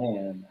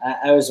 Man,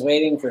 I was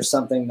waiting for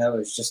something that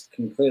was just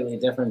completely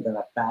different than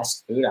a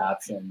fast food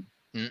option.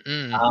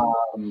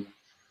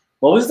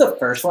 What was the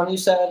first one you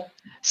said?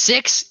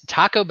 6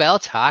 Taco Bell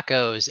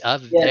tacos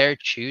of their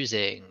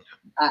choosing.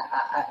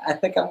 I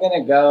think I'm going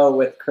to go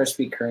with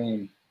Krispy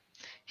Kreme.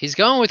 He's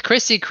going with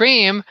Krispy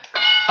Kreme.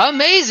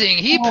 Amazing.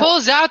 He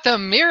pulls out the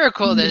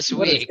miracle this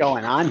What week. is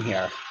going on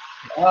here?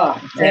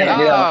 Oh,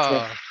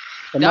 man.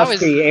 It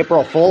must be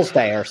April Fool's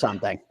Day or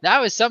something.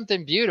 That was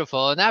something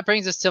beautiful. And that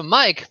brings us to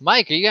Mike.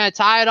 Mike, are you going to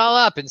tie it all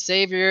up and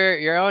save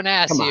your own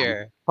ass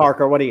here?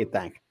 Parker, what do you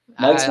think?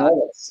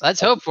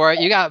 Let's hope for it.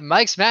 You got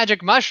Mike's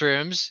Magic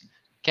Mushrooms.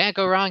 Can't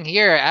go wrong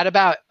here. At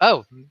about,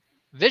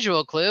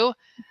 visual clue.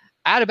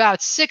 At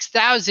about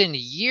 6,000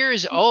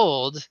 years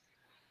old,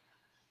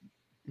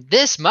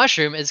 this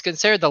mushroom is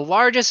considered the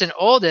largest and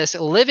oldest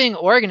living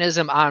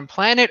organism on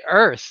planet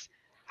Earth.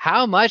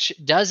 How much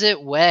does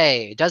it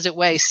weigh? Does it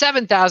weigh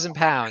 7,000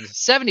 pounds,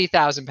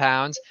 70,000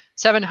 pounds,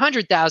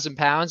 700,000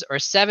 pounds, or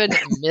 7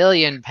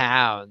 million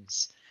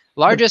pounds?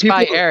 Largest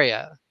by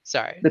area.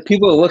 Sorry. The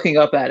people looking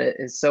up at it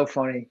is so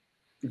funny.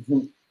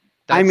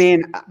 I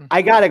mean,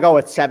 I got to go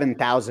with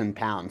 7,000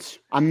 pounds.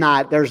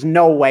 There's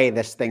no way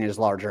this thing is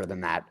larger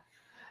than that.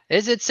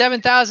 Is it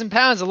 7,000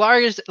 pounds, the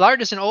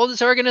largest and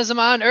oldest organism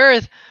on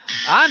Earth?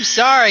 I'm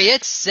sorry,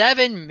 it's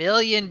 7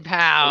 million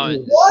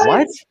pounds.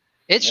 What?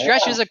 It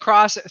stretches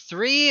across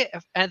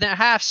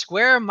 3.5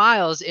 square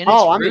miles in its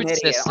I'm an root idiot.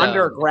 system.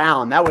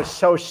 Underground. That was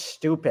so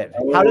stupid.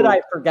 How did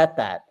I forget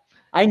that?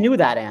 I knew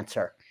that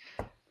answer.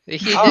 He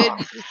did.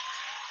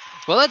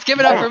 Well, let's give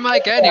it up for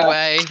Mike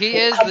anyway. He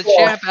is the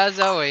champ as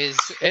always.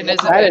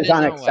 That is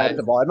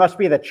unacceptable. It must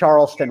be the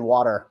Charleston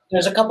water.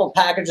 There's a couple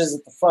packages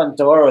at the front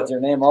door with your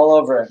name all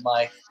over it,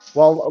 Mike.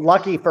 Well,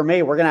 lucky for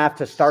me, we're going to have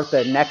to start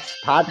the next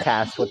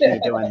podcast with me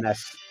doing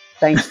this.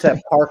 Thanks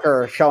to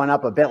Parker showing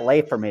up a bit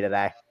late for me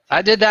today.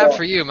 I did that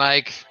for you,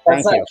 Mike.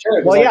 That's Thank not you.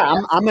 true. Well, because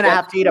yeah, I'm going to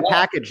have to eat a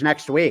package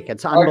next week.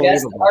 It's Our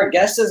guest, unbelievable. our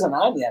guest isn't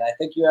on yet. I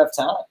think you have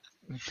time.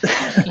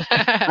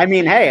 I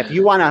mean, hey, if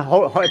you want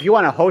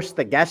to host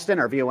the guest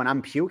interview when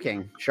I'm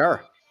puking,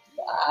 sure.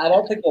 I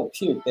don't think they'll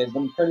puke. They've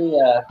been pretty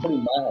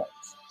mild.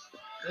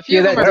 A few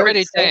of them are they're pretty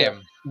excited.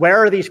 tame.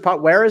 Where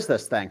is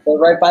this thing? They're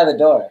right by the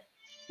door.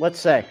 Let's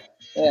say.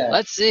 Yeah.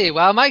 Let's see.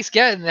 While Mike's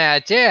getting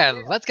that,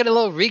 Dan, let's get a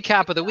little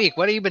recap of the week.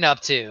 What have you been up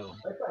to?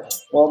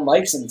 Well,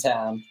 Mike's in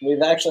town. We've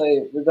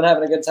been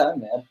having a good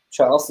time, man.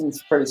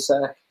 Charleston's pretty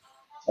sick.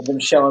 I've been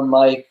showing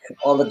Mike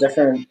all the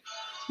different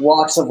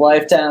walks of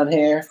life down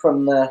here,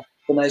 from the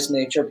nice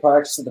nature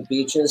parks to the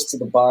beaches to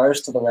the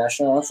bars to the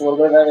restaurants, a little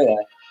bit of everything.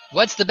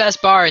 What's the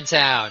best bar in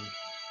town?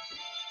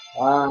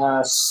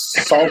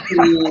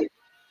 Salty.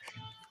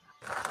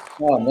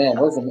 Oh man,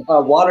 what is it?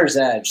 Water's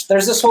Edge.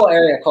 There's this whole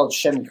area called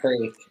Shim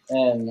Creek,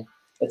 and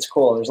it's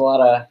cool. There's a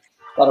lot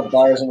of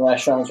bars and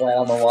restaurants right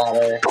on the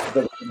water.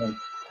 Good evening.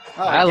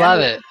 Oh, I love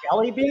it.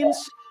 Jelly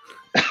beans?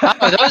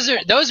 Oh,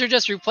 those are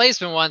just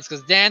replacement ones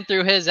because Dan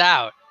threw his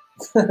out.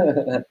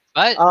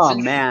 But Oh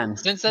man,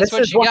 since that's this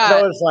what is you one got,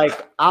 of those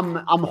like I'm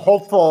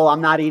hopeful I'm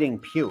not eating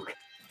puke.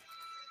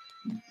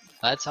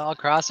 let's all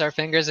cross our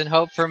fingers and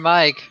hope for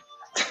Mike.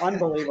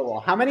 Unbelievable.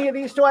 How many of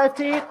these do I have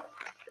to eat?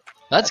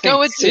 Let's I go think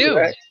with two, two.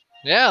 right?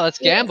 Yeah, let's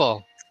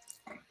gamble.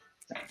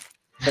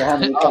 So how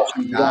many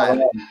questions you got?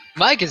 God.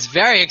 Mike is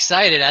very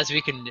excited, as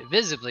we can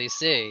visibly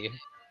see.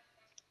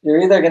 You're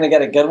either gonna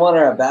get a good one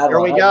or a bad Here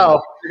one. we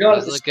go. You're going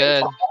Those at the look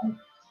same good. time.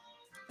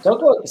 Don't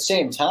go at the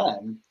same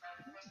time.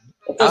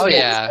 It doesn't Oh make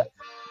yeah, sense.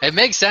 it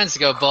makes sense to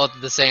go both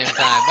at the same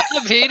time.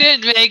 But if he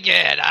didn't make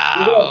it, You're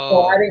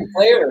oh. adding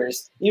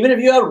flavors. Even if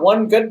you had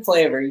one good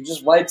flavor, you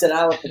just wiped it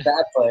out with the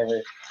bad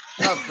flavor.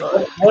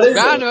 What is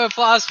Round it? of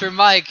applause for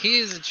Mike.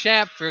 He's a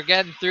champ for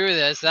getting through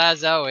this,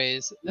 as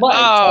always. Mike,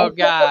 Oh don't-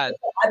 God,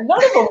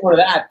 None of them were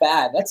that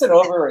bad. That's an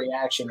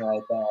overreaction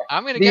right there.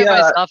 I'm gonna The, get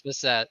myself a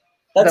set.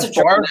 That's The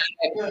a bar-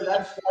 dramatic,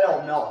 That's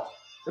spoiled milk.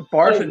 The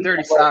bars and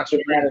dirty socks.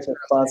 dramatic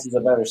responses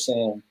I've ever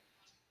seen.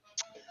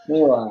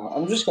 Meanwhile,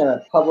 I'm just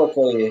gonna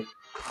publicly.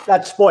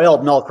 That's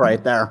spoiled milk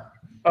right there.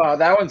 Oh,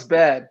 that one's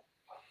bad.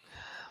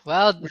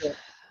 Well,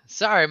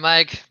 sorry,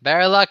 Mike.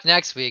 Better luck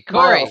next week.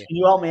 Corey, Miles, can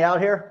you help me out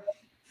here?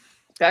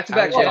 Back to how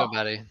back, you doing,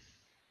 buddy?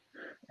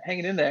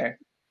 hanging in there.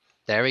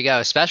 There we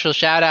go. Special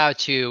shout out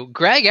to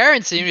Greg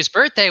Aronson, whose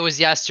birthday was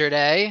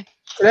yesterday.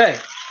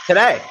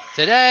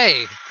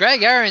 Today.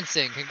 Greg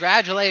Aronson,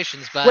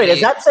 congratulations, buddy. Wait,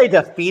 does that say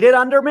defeated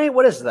under me?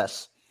 What is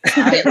this?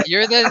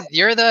 You're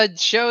the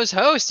show's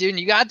host, dude. And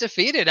you got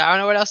defeated. I don't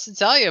know what else to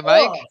tell you,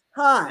 Mike.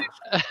 Oh,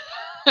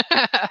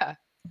 huh.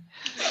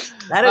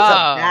 That is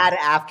a bad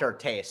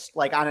aftertaste,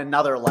 like on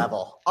another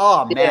level.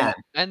 Oh man.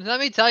 And let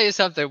me tell you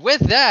something.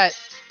 With that,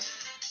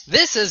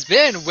 this has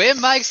been Win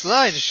Mike's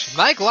Lunch.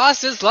 Mike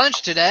lost his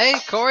lunch today.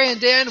 Corey and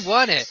Dan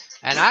won it.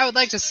 And I would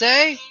like to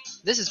say,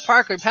 this is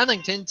Parker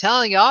Pendleton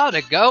telling y'all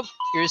to go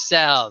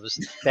yourselves.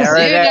 There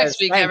See it you is.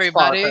 next week, Thanks,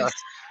 everybody. Parker.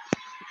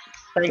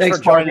 Thanks Thanks,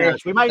 for joining Parker.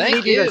 us. We might Thank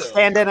need you you. to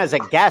stand in as a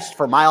guest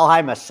for Mile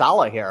High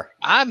Masala here.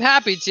 I'm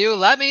happy to.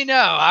 Let me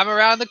know. I'm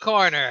around the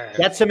corner.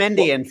 Get some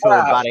Indian food,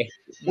 Wow. buddy.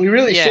 We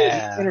really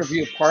Yeah. should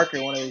interview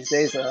Parker one of these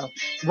days, though.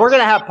 We're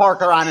gonna have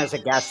Parker on as a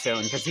guest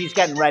soon because he's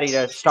getting ready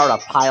to start a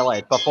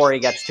pilot before he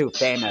gets too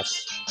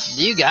famous.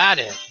 You got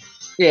it.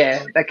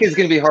 Yeah, that kid's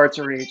gonna be hard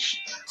to reach.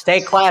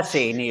 Stay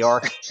classy, New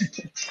York.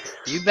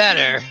 You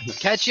better.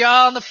 Catch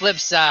y'all on the flip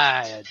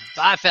side.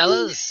 Bye,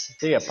 fellas.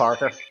 See ya,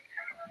 Parker.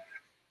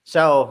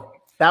 So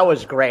that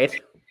was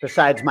great.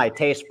 Besides my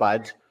taste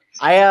buds,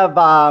 I have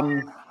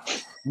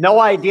no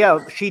idea.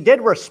 She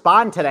did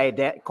respond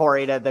today,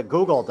 Corey, to the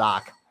Google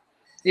Doc.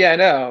 Yeah, I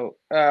know.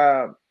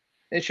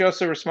 And she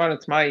also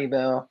responded to my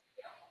email.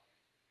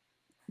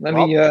 Let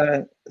me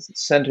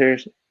send her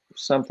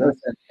something.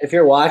 Listen, if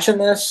you're watching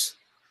this,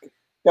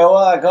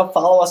 go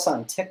follow us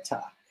on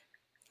TikTok.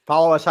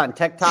 Follow us on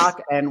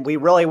TikTok, and we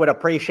really would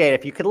appreciate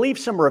if you could leave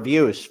some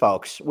reviews,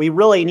 folks. We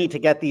really need to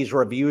get these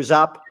reviews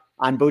up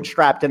on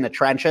Bootstrapped in the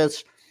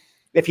Trenches.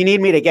 If you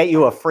need me to get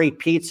you a free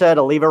pizza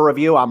to leave a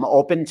review, I'm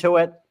open to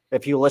it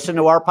if you listen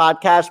to our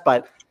podcast.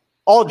 But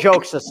all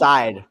jokes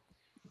aside,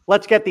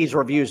 let's get these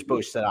reviews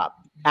boosted up.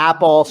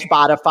 Apple,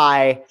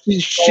 Spotify.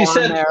 She Go on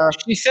said there,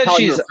 she's tell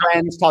your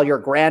friends, tell your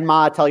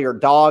grandma, tell your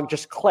dog.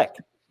 Just click.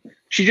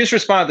 she just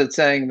responded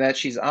saying that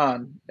she's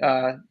on.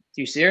 Do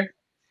you see her?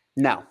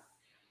 No.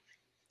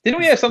 Didn't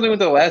we have something with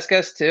the last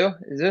guest too?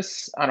 Is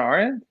this on our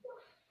end?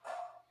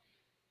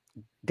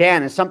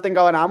 Dan, is something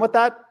going on with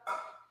that?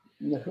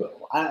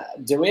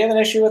 Do we have an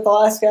issue with the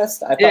last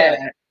guest? I thought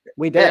Yeah,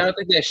 We I did. don't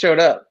think they showed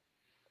up.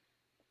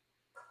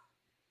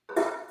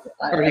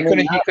 Or he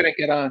couldn't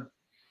get on.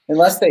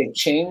 unless they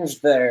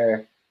changed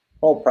their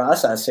whole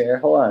process here.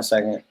 Hold on a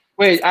second.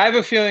 Wait, I have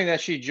a feeling that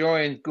she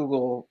joined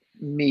Google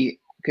Meet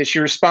because she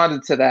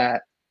responded to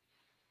that.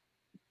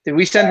 Did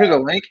we send her the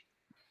link?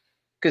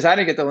 Because I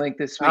didn't get the link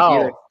this week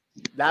either. Oh,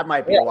 that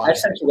might be Yeah, why. I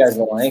sent you guys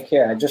the link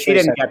here. I just She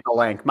didn't resent- get the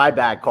link. My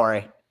bad,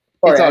 Corey.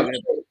 Corey, It's all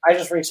I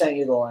just resent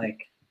you the link.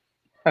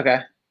 Okay.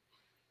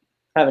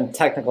 Having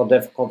technical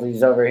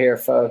difficulties over here,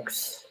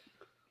 folks.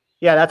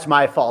 Yeah, that's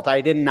my fault.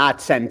 I did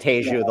not send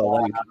Teju the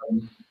link.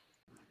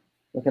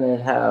 Looking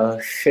at how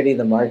shitty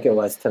the market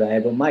was today,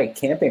 but Mike,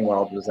 Camping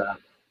World was up.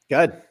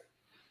 Good. A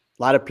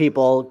lot of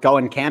people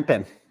going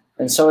camping.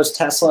 And so is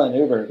Tesla and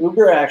Uber.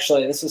 Uber,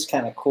 actually, this is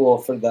kind of cool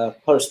for the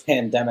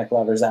post-pandemic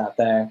lovers out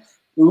there.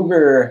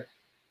 Uber,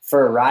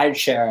 for ride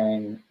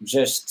sharing,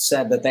 just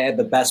said that they had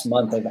the best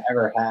month they've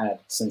ever had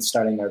since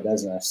starting their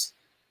business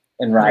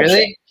in ride sharing.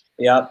 Really?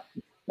 Yep.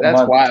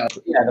 That's wild.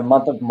 Yeah, the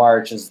month of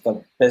March is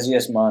the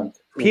busiest month.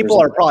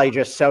 People are probably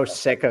just so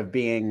sick of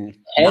being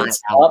pent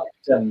up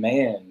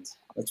demand.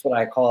 That's what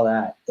I call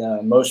that.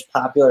 The most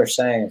popular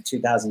saying of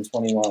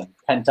 2021,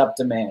 pent up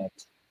demand.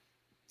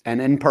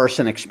 And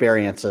in-person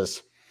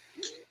experiences.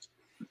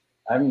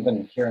 I haven't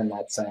been hearing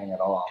that saying at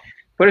all.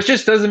 But it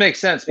just doesn't make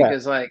sense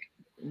because like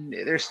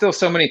there's still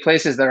so many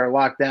places that are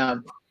locked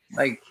down.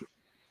 Like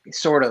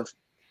sort of.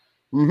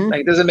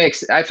 Like doesn't make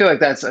I feel like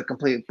that's a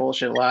complete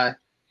bullshit lie.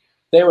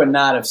 They would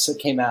not have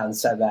came out and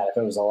said that if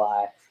it was a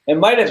lie. It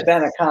might have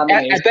been a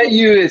combination. I bet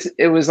you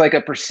it was like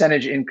a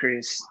percentage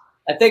increase.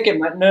 I think it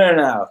might.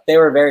 No. They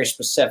were very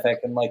specific,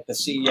 and like the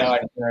CEO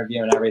had an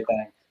interview and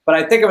everything. But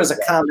I think it was a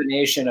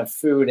combination of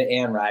food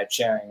and ride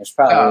sharing. It's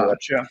probably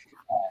true.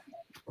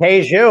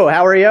 Hey, Zhu,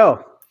 how are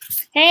you?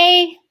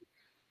 Hey.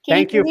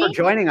 Thank you for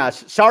joining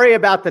us. Sorry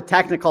about the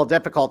technical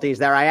difficulties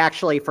there. I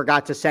actually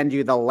forgot to send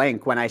you the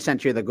link when I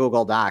sent you the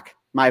Google Doc.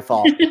 My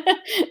fault.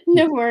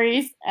 No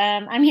worries.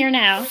 I'm here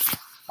now.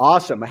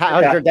 Awesome.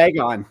 How's your day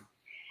going?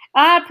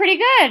 Pretty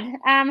good.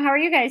 How are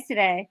you guys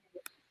today?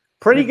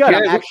 Pretty good.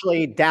 I'm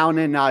actually down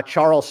in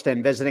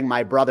Charleston visiting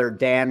my brother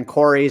Dan.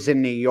 Corey's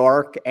in New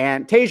York.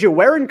 And Teju,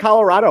 where in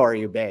Colorado are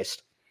you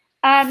based?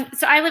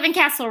 So I live in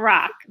Castle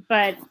Rock,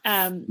 but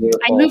I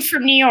moved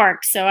from New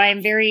York, so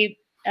I'm very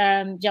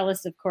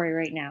jealous of Corey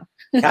right now.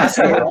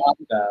 Castle Rock,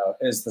 though,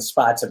 is the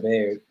spot to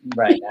be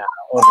right now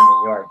over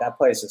New York. That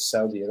place is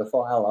so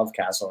beautiful. I love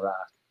Castle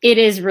Rock. It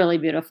is really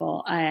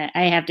beautiful. I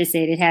have to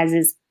say it has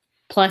its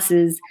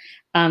pluses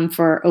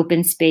for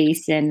open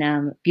space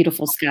and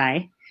beautiful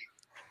sky.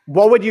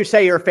 What would you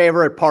say your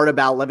favorite part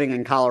about living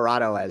in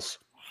Colorado is?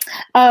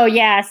 Oh,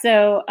 yeah.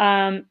 So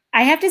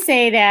I have to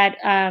say that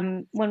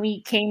when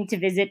we came to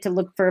visit to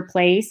look for a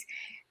place,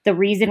 the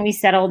reason we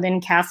settled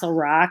in Castle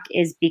Rock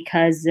is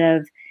because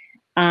of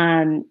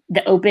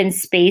the open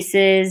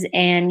spaces,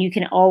 and you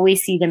can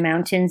always see the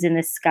mountains in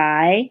the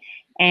sky.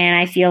 And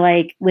I feel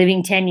like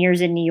living 10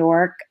 years in New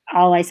York,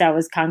 all I saw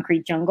was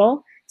concrete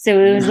jungle. So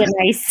it was a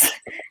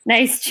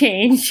nice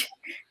change.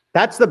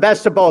 That's the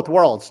best of both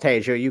worlds,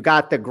 Teju. You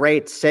got the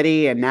great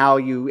city and now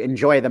you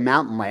enjoy the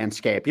mountain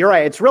landscape. You're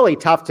right. It's really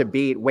tough to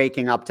beat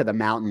waking up to the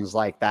mountains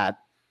like that.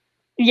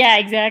 Yeah,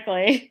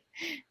 exactly.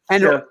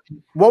 And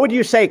what would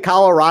you say,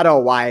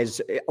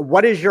 Colorado-wise,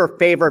 what is your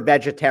favorite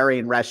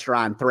vegetarian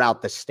restaurant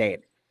throughout the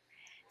state?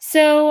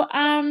 So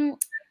I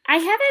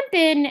haven't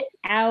been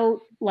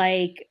out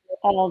like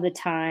all the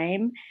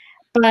time,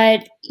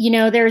 but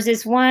there's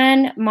this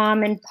one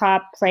mom and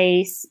pop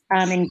place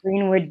in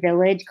Greenwood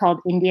Village called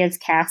India's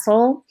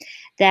Castle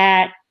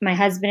that my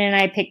husband and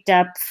I picked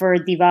up for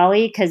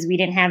Diwali because we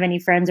didn't have any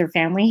friends or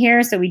family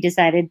here. So we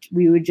decided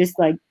we would just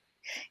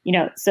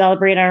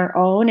celebrate our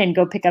own and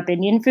go pick up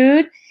Indian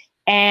food.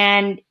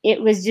 And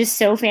it was just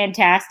so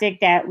fantastic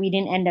that we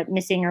didn't end up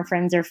missing our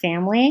friends or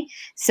family.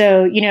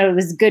 So, it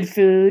was good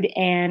food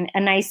and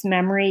a nice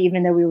memory,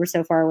 even though we were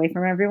so far away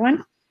from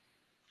everyone.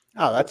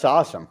 Oh, that's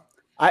awesome.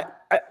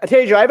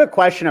 Teju, I have a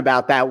question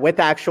about that with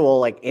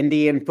actual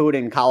Indian food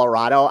in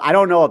Colorado. I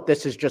don't know if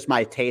this is just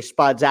my taste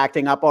buds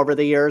acting up over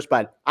the years,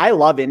 but I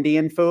love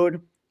Indian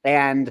food.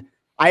 And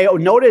I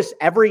notice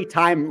every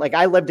time,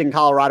 I lived in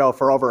Colorado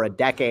for over a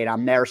decade.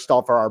 I'm there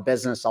still for our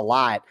business a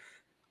lot.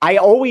 I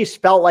always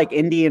felt like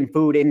Indian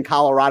food in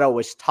Colorado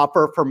was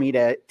tougher for me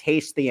to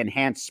taste the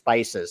enhanced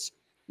spices.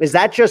 Is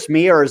that just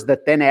me, or does the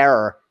thin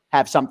air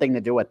have something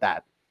to do with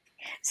that?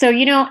 So,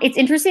 it's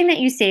interesting that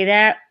you say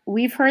that.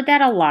 We've heard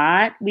that a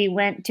lot. We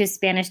went to a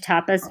Spanish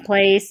tapas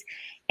place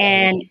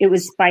and it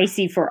was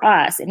spicy for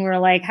us. And we were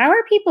like, how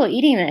are people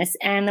eating this?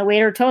 And the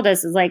waiter told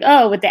us, is like,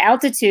 oh, with the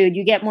altitude,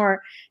 you get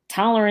more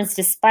tolerance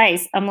to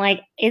spice. I'm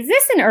like, is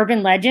this an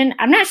urban legend?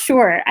 I'm not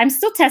sure. I'm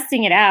still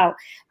testing it out.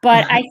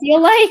 But I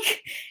feel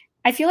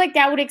like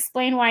that would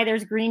explain why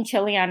there's green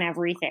chili on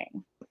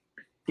everything.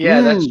 Yeah,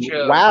 that's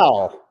true.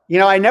 Wow.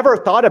 I never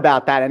thought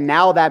about that. And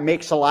now that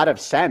makes a lot of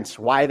sense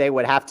why they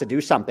would have to do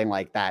something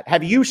like that.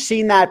 Have you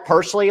seen that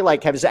personally?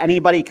 Has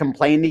anybody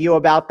complained to you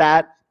about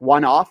that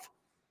one-off?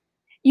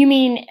 You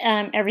mean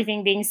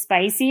everything being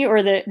spicy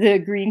or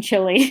the green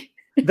chili?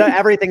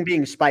 Everything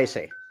being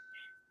spicy.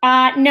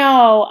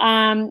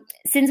 No.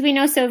 Since we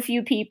know so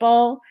few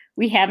people,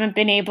 we haven't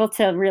been able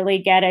to really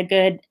get a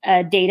good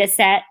data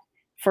set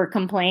for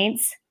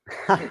complaints.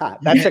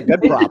 That's a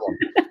good problem.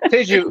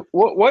 Teju,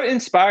 what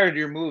inspired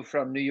your move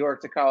from New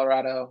York to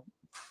Colorado?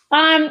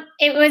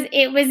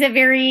 It was a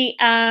very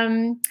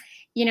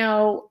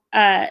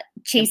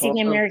chasing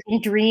the Impulsive.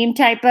 American dream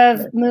type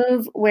of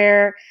move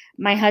where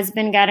my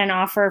husband got an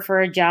offer for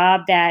a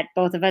job that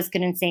both of us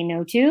couldn't say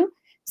no to.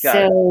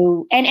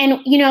 So,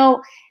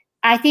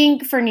 I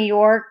think for New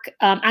York,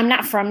 I'm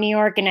not from New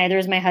York and neither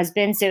is my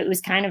husband. So it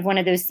was kind of one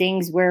of those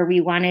things where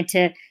we wanted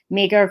to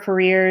make our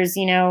careers,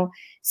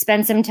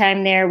 spend some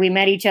time there. We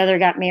met each other,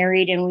 got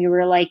married, and we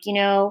were like,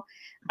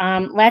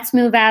 let's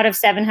move out of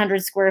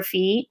 700 square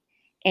feet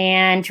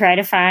and try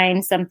to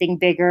find something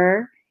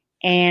bigger.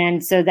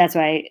 And so that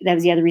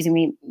was the other reason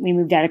we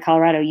moved out of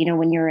Colorado.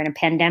 When you're in a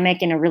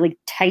pandemic in a really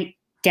tight,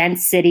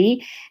 dense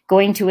city,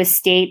 going to a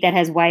state that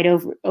has wide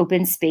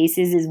open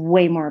spaces is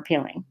way more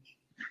appealing.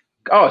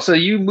 Oh, so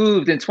you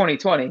moved in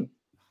 2020.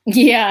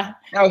 Yeah.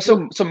 Oh,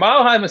 so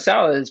Mile High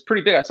Masala is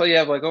pretty big. I saw you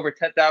have like over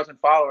 10,000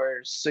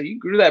 followers. So you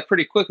grew that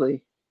pretty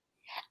quickly.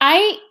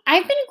 I've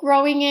been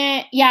growing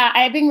it. Yeah,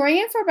 I've been growing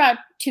it for about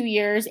 2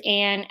 years,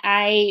 and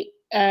I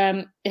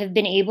have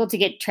been able to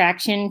get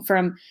traction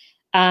from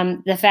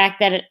the fact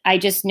that I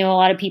just know a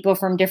lot of people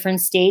from different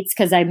states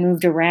because I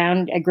moved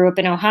around. I grew up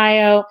in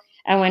Ohio.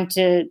 I went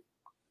to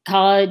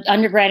college,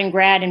 undergrad and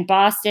grad in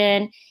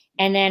Boston.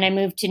 And then I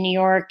moved to New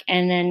York,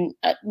 and then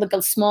like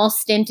a small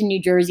stint in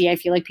New Jersey. I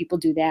feel like people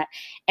do that.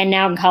 And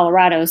now in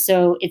Colorado.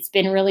 So it's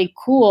been really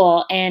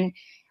cool. And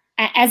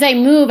as I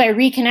move, I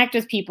reconnect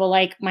with people.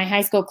 Like my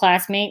high school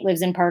classmate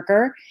lives in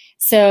Parker.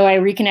 So I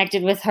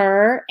reconnected with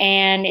her,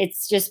 and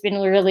it's just been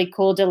really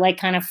cool to like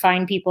kind of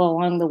find people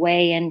along the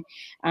way. And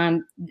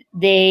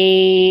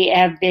they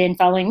have been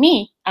following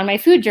me on my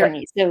food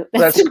journey. So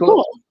that's so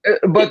cool.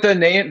 But the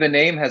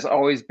name has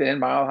always been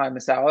Mile High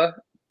Masala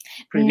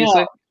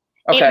previously? No.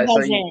 Okay, it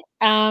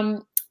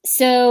wasn't.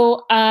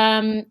 So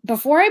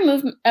before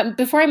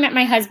I met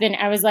my husband,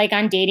 I was like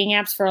on dating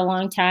apps for a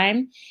long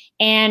time,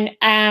 and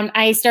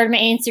I started my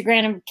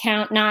Instagram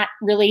account not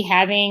really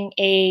having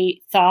a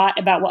thought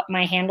about what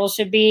my handle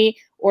should be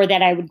or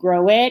that I would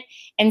grow it,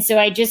 and so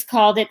I just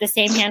called it the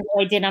same handle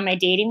I did on my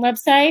dating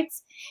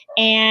websites,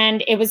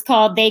 and it was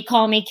called "They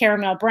Call Me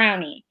Caramel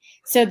Brownie."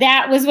 So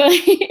that was what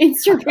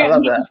Instagram I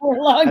love did that. for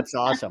a long. That's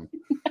awesome.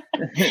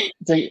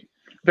 It's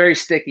very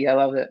sticky. I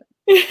love it.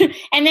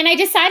 And then I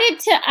decided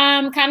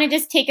to kind of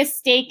just take a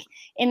stake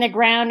in the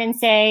ground and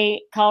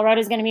say, Colorado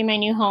is going to be my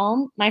new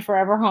home, my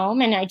forever home.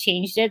 And I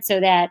changed it so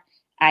that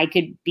I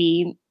could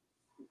be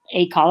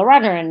a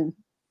Coloradoan.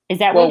 Is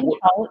that what we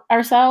call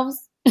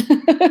ourselves?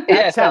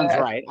 That sounds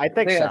right. I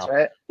think so. That's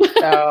right.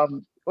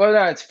 Well,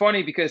 no, it's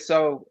funny because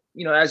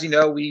as you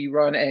know, we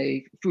run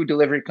a food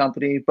delivery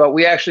company, but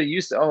we actually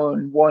used to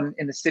own one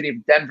in the city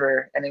of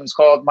Denver, and it was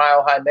called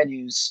Mile High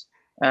Menus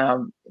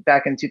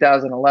back in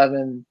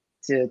 2011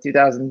 to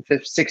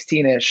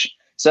 2016-ish.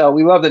 So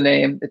we love the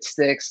name. It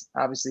sticks.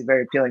 Obviously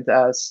very appealing to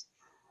us.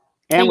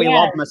 And we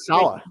love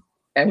masala.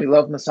 And we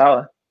love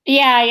masala.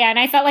 Yeah. And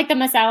I felt like the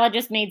masala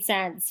just made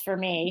sense for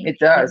me. It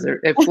does.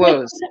 It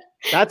flows.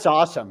 That's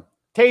awesome.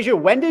 Teju,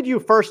 when did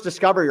you first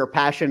discover your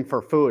passion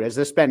for food? Has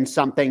this been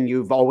something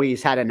you've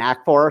always had a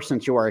knack for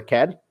since you were a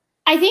kid?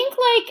 I think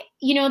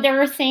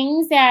there are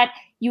things that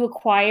you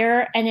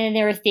acquire, and then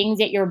there are things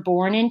that you're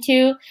born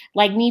into.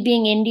 Like me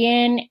being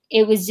Indian,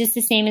 it was just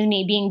the same as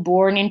me being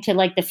born into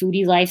like the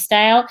foodie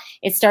lifestyle.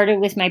 It started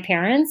with my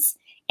parents.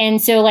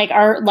 And so like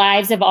our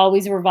lives have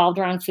always revolved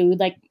around food.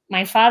 Like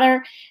my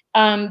father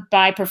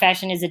by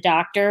profession is a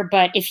doctor,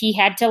 but if he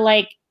had to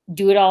like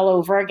do it all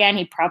over again,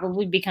 he'd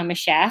probably become a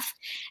chef.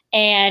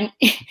 And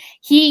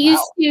he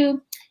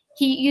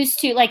used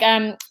to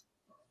like,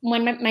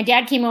 when my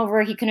dad came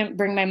over, he couldn't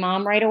bring my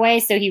mom right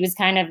away. So he was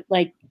kind of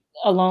like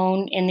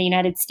alone in the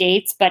United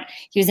States, but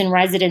he was in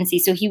residency.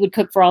 So he would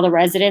cook for all the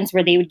residents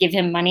where they would give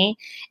him money.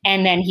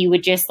 And then he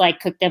would just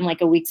like cook them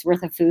like a week's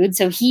worth of food.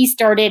 So he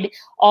started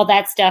all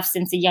that stuff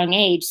since a young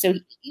age. So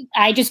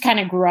I just kind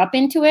of grew up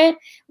into it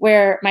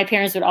where my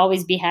parents would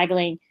always be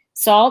haggling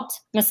salt,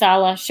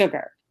 masala,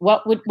 sugar.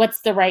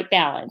 What's the right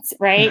balance?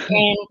 Right.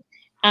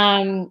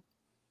 And,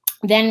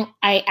 then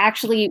I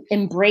actually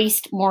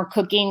embraced more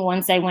cooking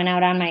once I went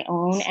out on my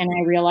own. And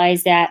I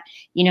realized that,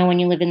 when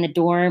you live in the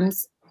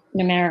dorms,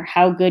 no matter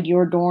how good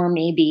your dorm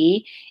may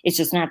be, it's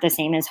just not the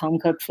same as home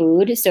cooked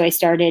food. So I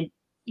started,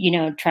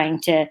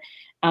 trying to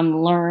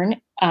learn.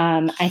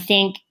 I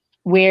think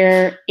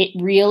where it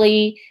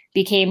really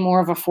became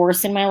more of a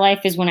force in my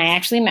life is when I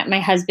actually met my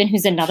husband,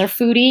 who's another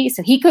foodie.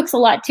 So he cooks a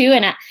lot too.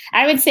 And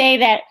I would say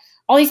that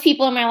all these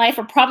people in my life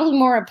are probably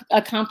more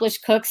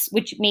accomplished cooks,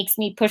 which makes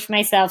me push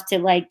myself to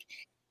like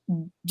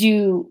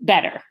do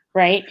better.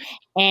 Right.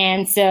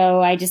 And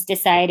so I just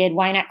decided,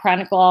 why not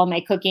chronicle all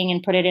my cooking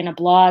and put it in a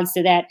blog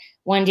so that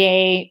one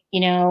day,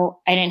 I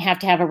didn't have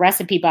to have a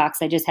recipe box.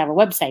 I just have a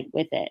website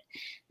with it.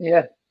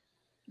 Yeah.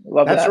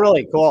 That's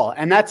really cool.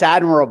 And that's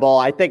admirable.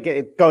 I think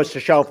it goes to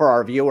show for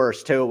our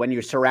viewers too, when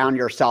you surround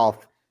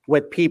yourself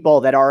with people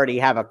that already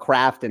have a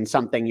craft in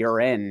something you're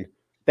in,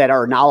 that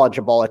are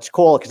knowledgeable. It's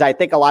cool because I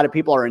think a lot of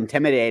people are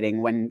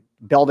intimidating when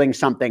building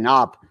something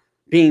up,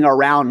 being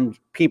around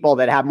people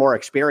that have more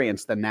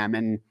experience than them.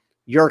 And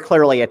you're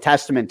clearly a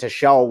testament to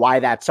show why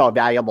that's so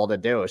valuable to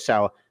do.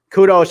 So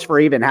kudos for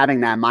even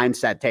having that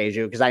mindset,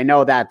 Teju, because I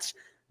know that's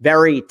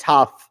very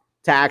tough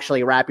to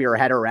actually wrap your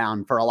head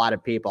around for a lot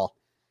of people.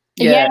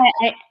 Yeah,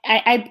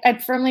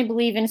 I firmly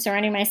believe in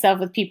surrounding myself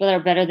with people that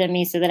are better than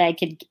me so that I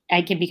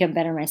could become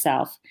better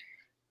myself.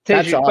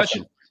 That's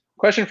awesome.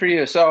 Question for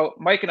you. So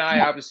Mike and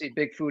I, obviously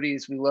big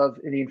foodies. We love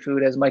Indian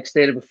food, as Mike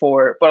stated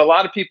before. But a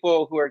lot of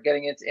people who are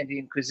getting into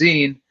Indian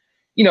cuisine,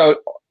 you know,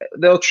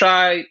 they'll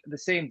try the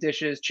same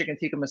dishes, chicken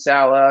tikka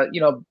masala,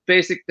 you know,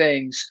 basic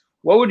things.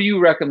 What would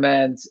you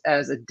recommend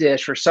as a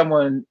dish for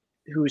someone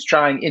who's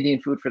trying Indian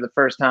food for the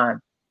first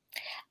time?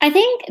 I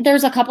think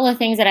there's a couple of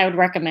things that I would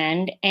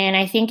recommend. And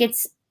I think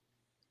it's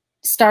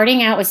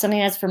starting out with something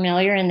that's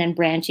familiar and then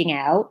branching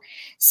out.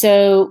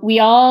 So we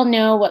all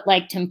know what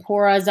like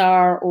tempuras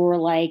are, or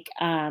like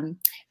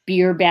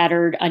beer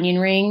battered onion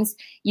rings.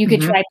 You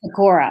could try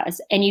pakoras,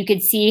 and you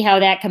could see how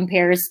that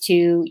compares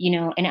to, you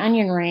know, an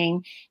onion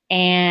ring,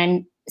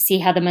 and see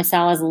how the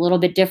masala is a little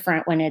bit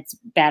different when it's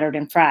battered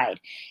and fried.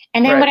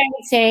 And then what I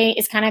would say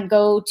is kind of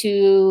go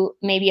to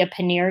maybe a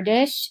paneer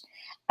dish.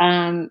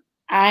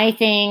 I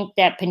think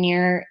that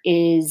paneer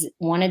is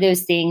one of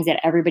those things that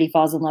everybody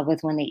falls in love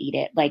with when they eat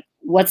it. Like,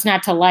 what's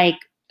not to like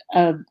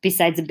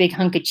besides a big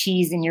hunk of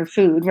cheese in your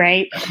food,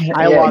 right?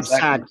 I love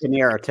sad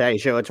paneer,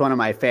 Teju. It's one of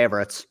my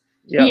favorites.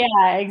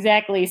 Yeah,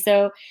 exactly.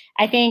 So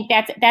I think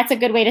that's a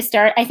good way to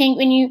start. I think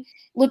when you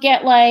look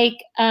at like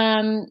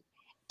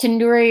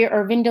tandoori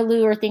or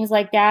vindaloo or things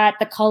like that,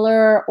 the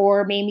color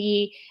or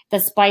maybe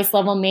the spice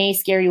level may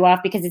scare you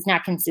off because it's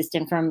not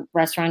consistent from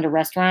restaurant to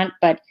restaurant.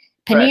 But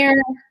paneer,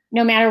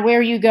 no matter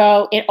where you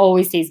go, it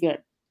always tastes good.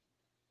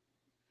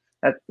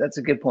 That's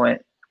a good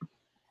point.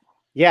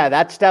 Yeah,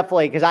 that's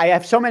definitely, because I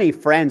have so many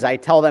friends, I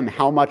tell them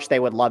how much they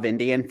would love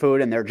Indian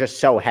food and they're just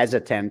so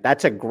hesitant.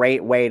 That's a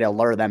great way to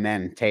lure them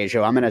in,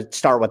 Teju. I'm going to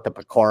start with the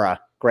pakora.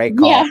 Great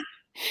call.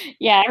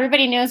 Yeah,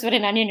 everybody knows what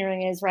an onion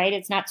ring is, right?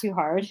 It's not too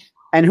hard.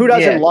 And who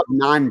doesn't love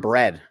naan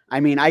bread?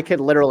 I mean, I could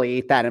literally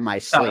eat that in my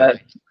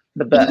sleep.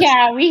 The best.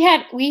 Yeah, we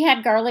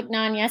had garlic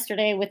naan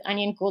yesterday with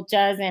onion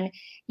kulchas, and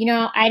you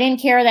know, I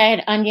didn't care that I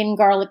had onion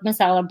garlic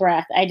masala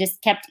breath. I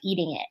just kept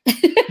eating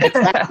it. It's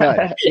that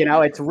good. You know,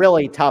 it's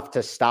really tough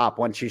to stop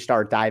once you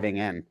start diving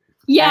in.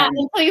 Yeah,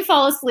 until you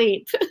fall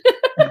asleep.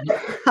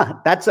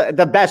 That's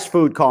the best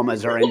food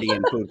comas are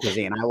Indian food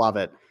cuisine. I love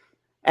it.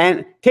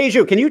 And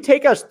Teju, can you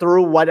take us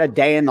through what a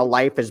day in the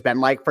life has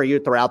been like for you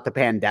throughout the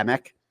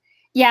pandemic?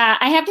 Yeah,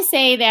 I have to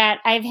say that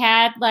I've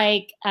had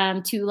like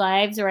 2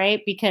 lives,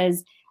 right?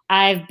 Because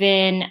I've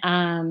been,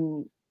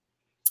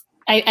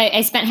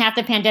 I spent half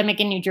the pandemic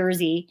in New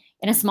Jersey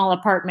in a small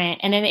apartment,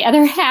 and then the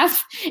other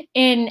half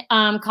in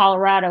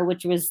Colorado,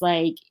 which was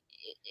like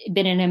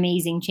been an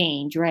amazing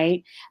change,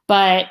 right?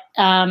 But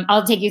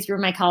I'll take you through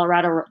my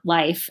Colorado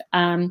life.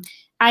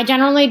 I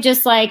generally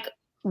just like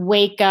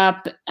wake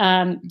up,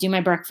 do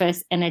my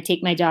breakfast, and I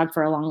take my dog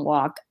for a long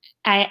walk.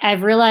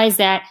 I've realized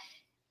that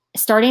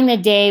starting the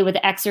day with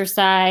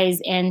exercise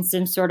and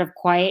some sort of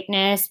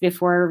quietness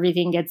before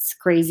everything gets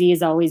crazy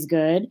is always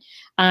good.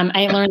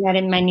 I learned that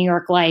in my New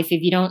York life.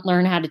 If you don't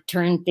learn how to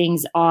turn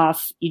things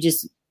off, you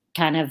just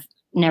kind of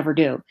never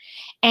do.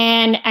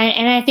 And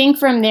I think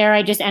from there,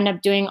 I just end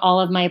up doing all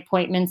of my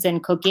appointments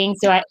and cooking.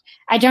 So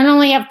I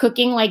generally have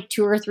cooking like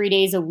 2 or 3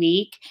 days a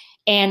week.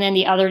 And then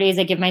the other days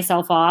I give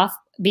myself off,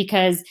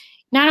 because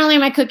not only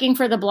am I cooking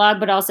for the blog,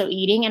 but also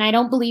eating. And I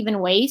don't believe in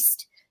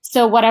waste.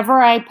 So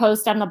whatever I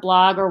post on the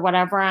blog or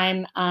whatever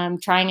I'm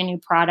trying a new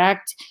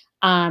product,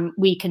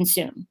 we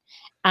consume.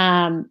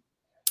 And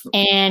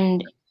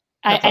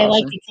I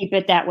like to keep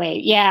it that way.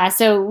 Yeah.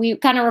 So we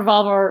kind of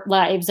revolve our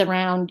lives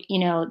around, you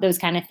know, those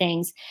kind of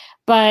things.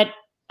 But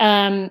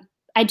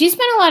I do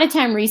spend a lot of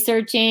time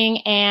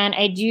researching, and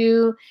I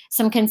do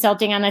some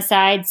consulting on the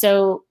side.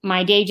 So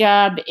my day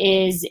job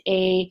is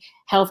a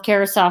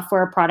healthcare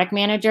software product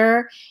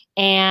manager,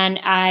 and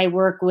I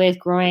work with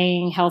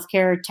growing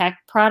healthcare tech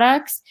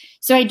products.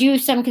 So I do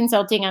some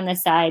consulting on the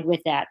side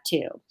with that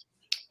too.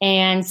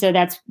 And so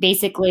that's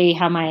basically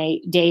how my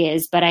day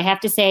is. But I have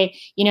to say,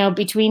 you know,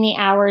 between the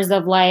hours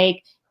of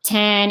like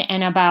 10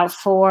 and about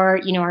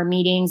 4, you know, our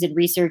meetings and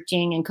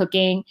researching and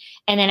cooking.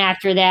 And then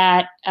after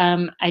that,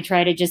 I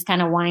try to just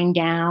kind of wind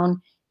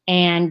down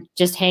and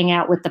just hang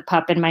out with the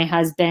pup and my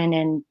husband,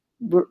 and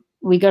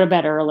we go to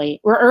bed early.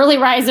 We're early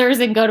risers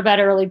and go to bed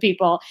early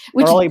people,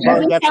 which doesn't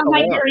sound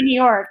like you're in New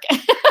York.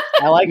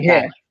 I like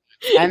that.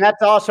 And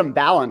that's awesome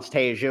balance,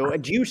 Teju.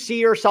 Do you see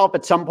yourself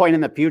at some point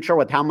in the future,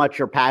 with how much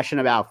you're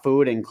passionate about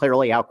food and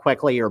clearly how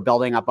quickly you're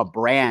building up a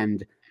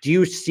brand? Do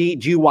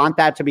you want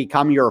that to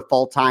become your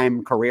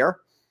full-time career?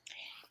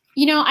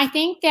 You know, I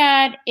think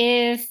that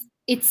if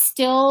it's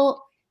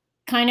still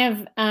kind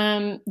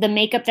of the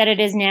makeup that it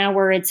is now,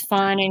 where it's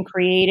fun and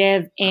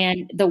creative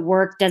and the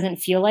work doesn't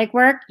feel like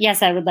work,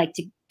 yes, I would like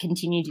to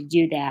continue to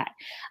do that.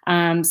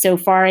 So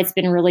far, it's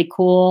been really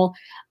cool.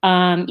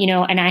 You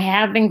know, and I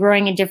have been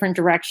growing in different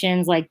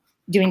directions, like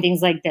doing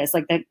things like this,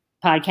 like the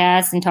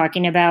podcast and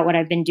talking about what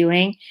I've been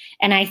doing.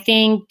 And I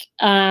think,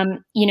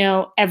 you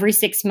know, every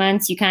 6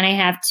 months, you kind of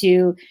have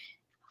to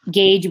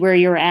gauge where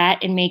you're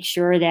at and make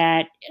sure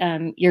that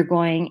you're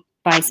going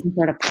by some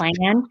sort of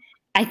plan.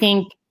 I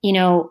think, you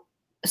know,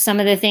 some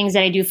of the things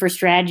that I do for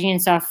strategy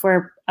and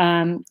software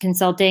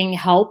consulting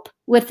help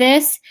with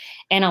this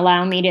and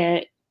allow me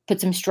to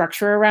put some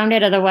structure around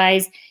it.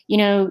 Otherwise, you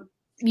know,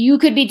 you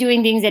could be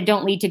doing things that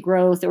don't lead to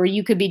growth, or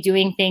you could be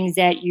doing things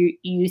that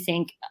you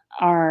think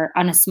are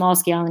on a small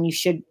scale and you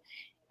should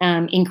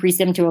increase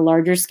them to a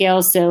larger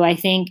scale. So I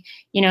think,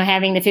 you know,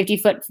 having the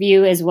 50-foot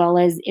view as well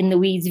as in the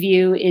weeds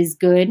view is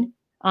good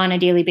on a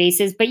daily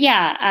basis. But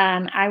yeah,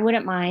 I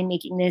wouldn't mind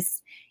making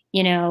this,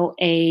 you know,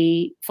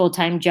 a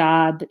full-time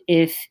job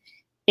if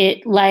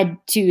it led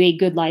to a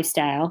good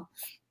lifestyle.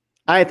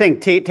 I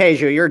think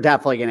Teju, you're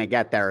definitely going to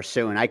get there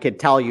soon. I could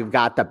tell you've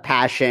got the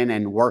passion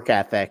and work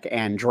ethic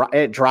and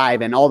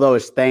drive and all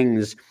those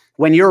things.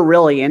 When you're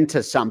really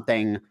into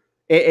something,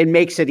 it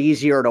makes it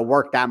easier to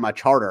work that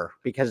much harder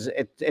because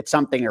it's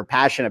something you're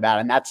passionate about.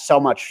 And that's so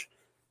much,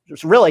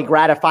 it's really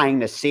gratifying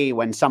to see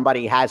when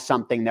somebody has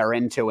something they're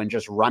into and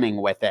just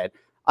running with it.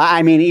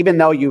 I mean, even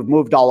though you've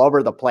moved all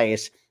over the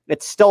place,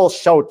 it's still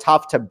so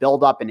tough to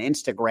build up an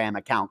Instagram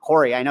account.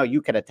 Corey, I know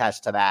you could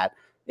attest to that.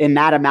 In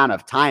that amount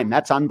of time,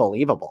 that's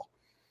unbelievable.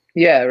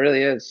 Yeah, it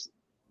really is.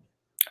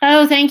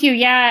 Oh, thank you.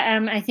 Yeah,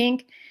 I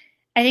think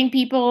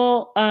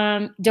people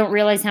don't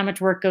realize how much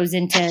work goes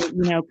into,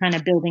 you know, kind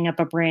of building up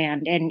a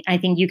brand, and I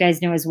think you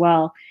guys know as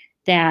well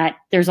that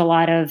there's a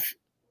lot of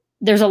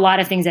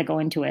things that go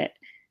into it.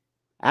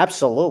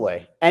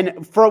 Absolutely.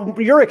 And from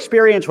your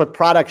experience with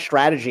product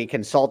strategy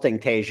consulting,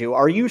 Teju,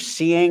 are you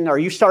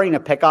starting to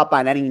pick up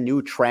on any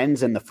new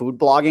trends in the food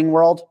blogging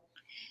world?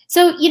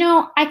 So, you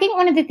know, I think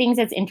one of the things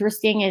that's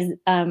interesting is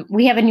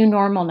we have a new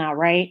normal now,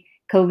 right?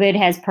 COVID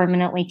has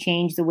permanently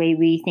changed the way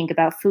we think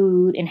about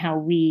food and how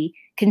we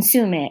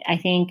consume it. I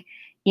think,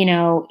 you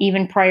know,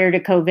 even prior to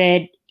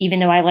COVID, even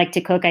though I like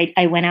to cook,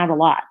 I went out a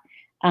lot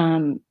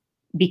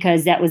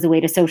because that was the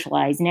way to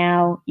socialize.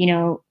 Now, you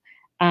know,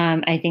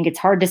 I think it's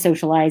hard to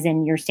socialize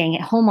and you're staying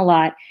at home a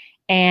lot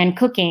and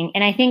cooking.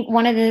 And I think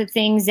one of the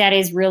things that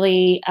is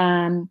really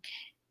one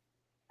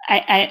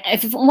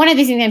of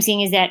the things I'm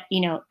seeing is that, you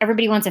know,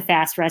 everybody wants a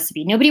fast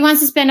recipe. Nobody wants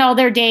to spend all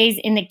their days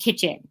in the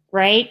kitchen,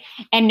 right?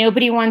 And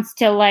nobody wants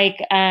to like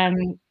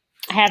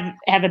have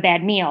a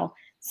bad meal.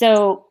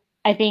 So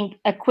I think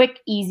a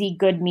quick, easy,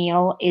 good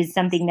meal is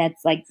something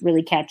that's like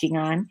really catching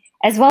on,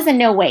 as well as a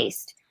no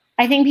waste.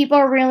 I think people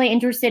are really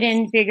interested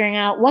in figuring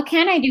out, what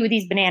can I do with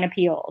these banana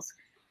peels?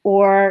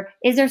 Or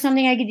is there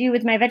something I could do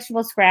with my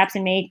vegetable scraps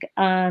and make,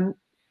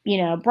 you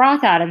know,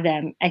 broth out of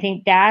them? I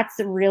think that's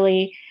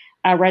really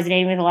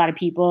resonating with a lot of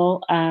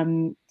people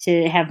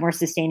to have more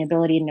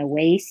sustainability and no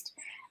waste.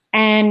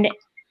 And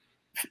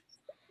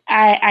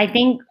I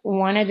think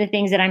one of the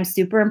things that I'm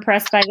super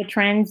impressed by the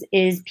trends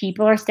is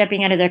people are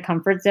stepping out of their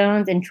comfort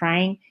zones and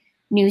trying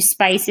new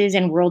spices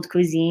and world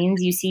cuisines.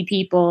 You see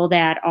people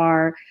that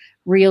are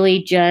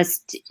really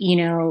just, you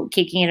know,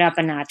 kicking it up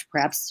a notch,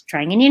 perhaps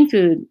trying Indian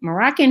food,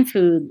 Moroccan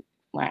food,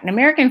 Latin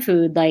American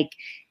food. Like,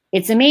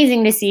 it's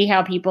amazing to see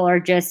how people are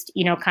just,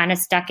 you know, kind of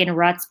stuck in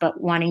ruts,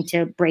 but wanting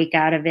to break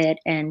out of it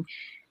and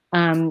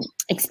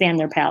expand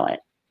their palate.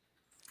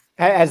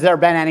 Has there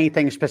been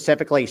anything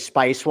specifically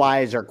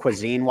spice-wise or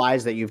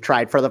cuisine-wise that you've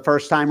tried for the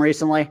first time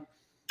recently?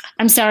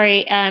 I'm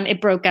sorry,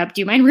 it broke up.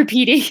 Do you mind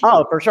repeating?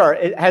 Oh, for sure.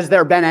 Has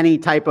there been any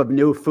type of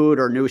new food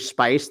or new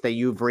spice that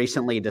you've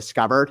recently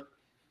discovered?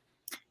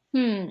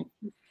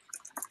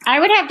 I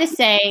would have to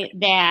say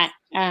that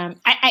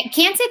I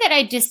can't say that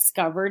I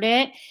discovered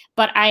it,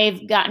 but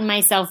I've gotten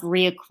myself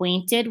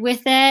reacquainted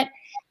with it.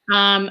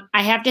 I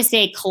have to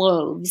say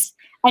cloves.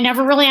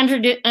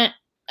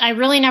 I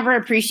really never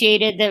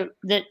appreciated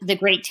the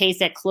great taste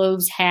that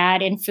cloves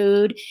had in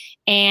food,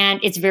 and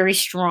it's very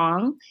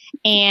strong,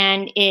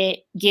 and it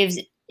gives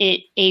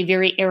it a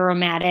very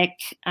aromatic,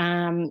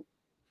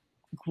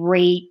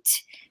 great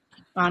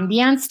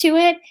ambiance to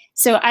it.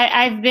 So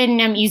I've been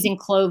using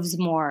cloves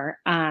more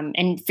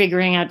and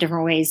figuring out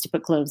different ways to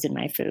put cloves in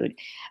my food.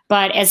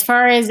 But as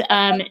far as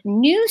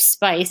new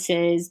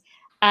spices,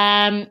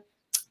 I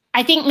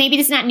think maybe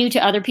it's not new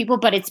to other people,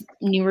 but it's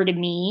newer to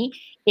me,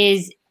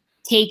 is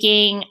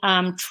taking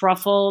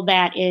truffle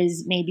that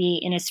is maybe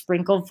in a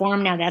sprinkled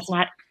form. Now, that's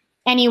not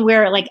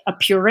anywhere like a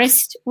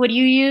purist would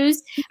you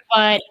use,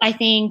 but I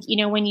think, you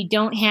know, when you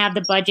don't have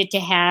the budget to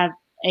have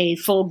a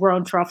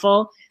full-grown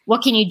truffle,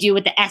 what can you do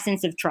with the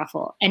essence of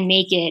truffle and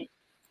make it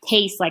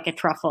taste like a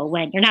truffle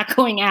when you're not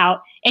going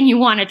out and you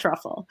want a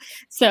truffle?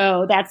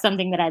 So that's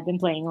something that I've been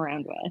playing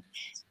around with.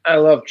 I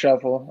love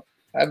truffle.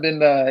 I've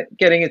been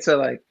getting into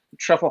like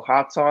truffle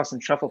hot sauce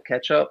and truffle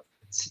ketchup.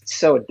 It's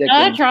so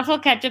addictive. Truffle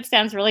ketchup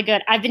sounds really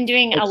good. I've been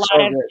doing a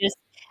lot of just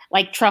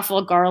like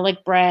truffle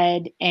garlic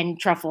bread and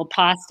truffle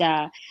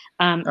pasta.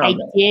 I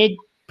did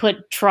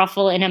put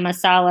truffle in a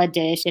masala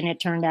dish and it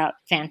turned out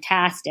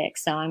fantastic.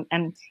 So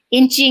I'm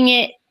inching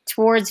it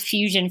towards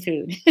fusion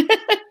food.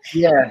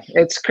 Yeah,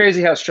 it's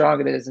crazy how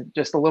strong it is.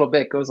 Just a little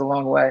bit goes a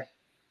long way.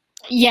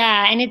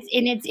 Yeah, and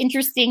it's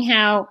interesting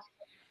how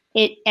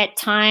it at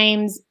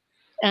times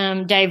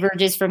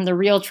diverges from the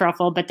real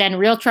truffle, but then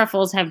real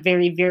truffles have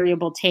very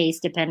variable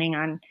taste depending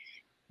on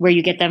where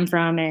you get them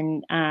from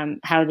and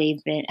how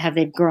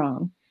they've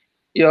grown.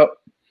 Yep.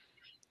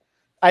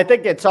 I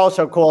think it's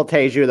also cool,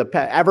 Teju,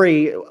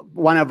 every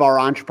one of our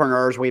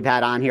entrepreneurs we've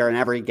had on here and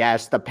every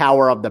guest, the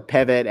power of the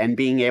pivot and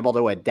being able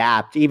to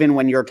adapt, even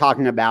when you're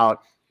talking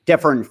about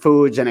different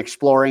foods and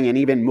exploring and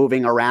even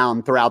moving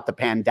around throughout the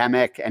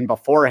pandemic and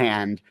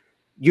beforehand,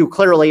 you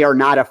clearly are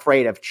not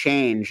afraid of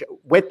change.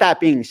 With that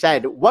being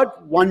said,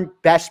 what one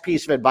best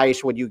piece of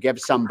advice would you give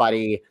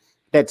somebody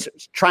that's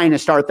trying to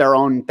start their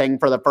own thing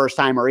for the first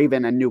time or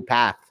even a new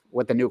path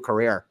with a new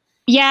career?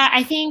 Yeah,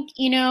 I think,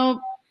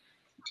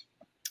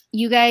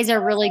 you guys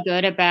are really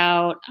good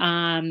about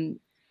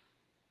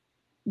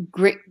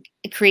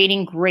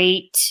creating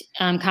great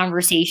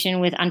conversation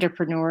with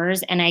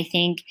entrepreneurs. And I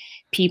think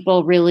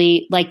people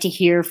really like to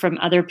hear from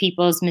other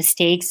people's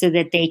mistakes so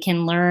that they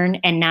can learn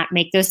and not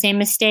make those same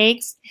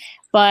mistakes.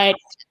 But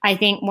I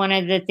think one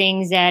of the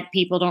things that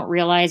people don't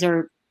realize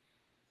or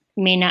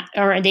may not,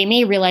 or they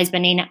may realize,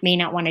 but may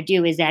not want to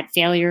do is that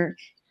failure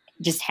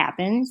just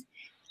happens.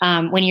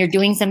 When you're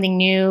doing something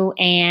new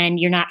and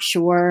you're not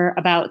sure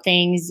about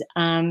things,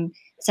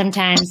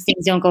 sometimes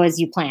things don't go as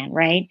you plan,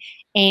 right?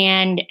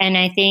 And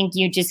I think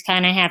you just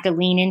kind of have to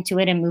lean into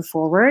it and move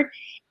forward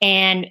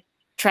and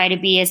try to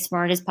be as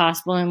smart as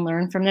possible and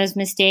learn from those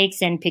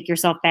mistakes and pick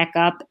yourself back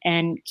up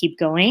and keep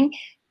going.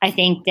 I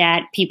think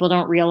that people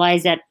don't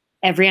realize that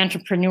every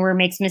entrepreneur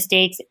makes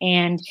mistakes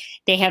and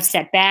they have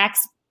setbacks.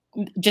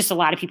 Just a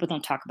lot of people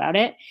don't talk about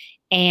it.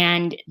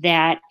 And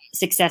that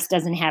success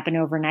doesn't happen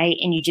overnight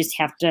and you just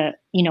have to,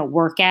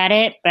 work at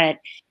it. But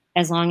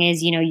as long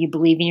as, you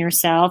believe in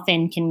yourself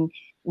and can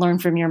learn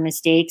from your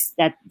mistakes,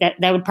 that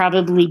would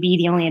probably be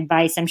the only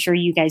advice. I'm sure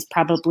you guys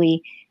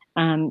probably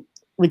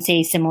would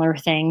say similar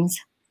things.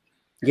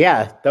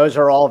 Yeah, those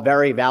are all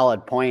very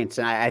valid points.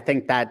 And I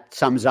think that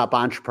sums up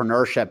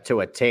entrepreneurship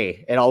to a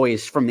T. It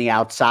always, from the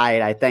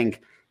outside, I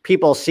think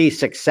people see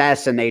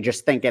success and they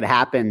just think it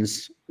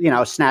happens,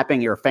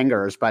 snapping your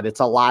fingers, but it's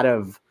a lot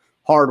of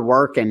hard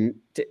work and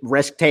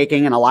risk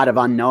taking and a lot of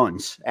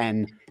unknowns.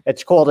 And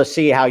it's cool to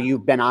see how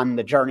you've been on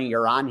the journey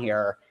you're on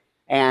here.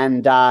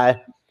 And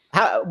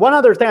one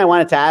other thing I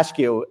wanted to ask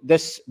you,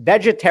 this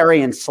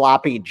vegetarian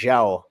sloppy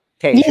Joe,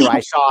 Teju, I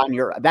saw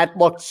on that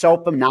looked so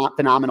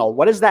phenomenal.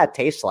 What does that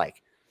taste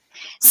like?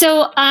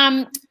 So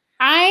I'd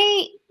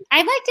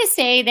like to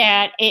say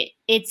that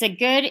it's a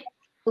good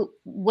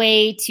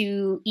way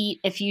to eat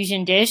a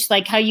fusion dish,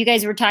 like how you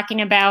guys were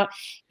talking about.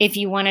 If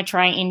you want to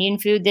try Indian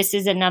food, this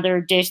is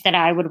another dish that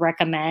I would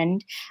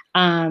recommend.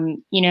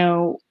 When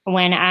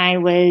I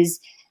was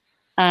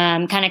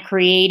kind of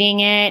creating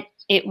it,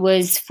 it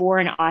was for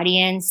an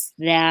audience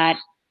that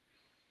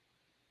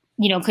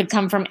could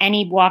come from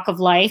any walk of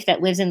life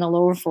that lives in the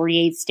lower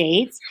 48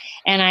 states.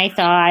 And I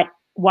thought,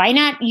 why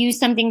not use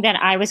something that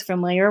I was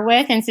familiar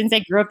with? And since I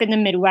grew up in the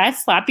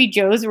Midwest, sloppy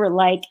joes were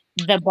like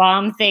the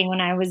bomb thing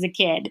when I was a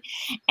kid.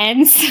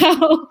 And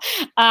so,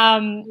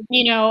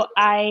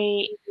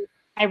 I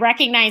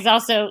recognize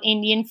also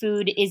Indian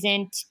food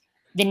isn't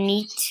the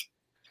neat,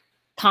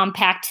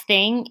 compact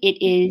thing. It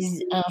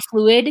is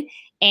fluid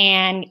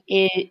and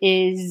it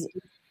is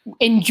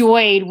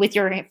enjoyed with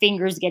your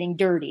fingers getting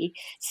dirty.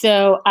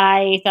 So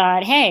I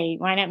thought, hey,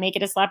 why not make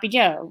it a sloppy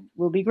joe?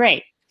 Will be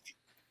great.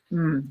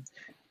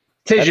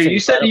 Teju, you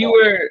said you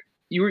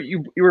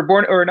were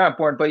born, or not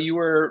born, but you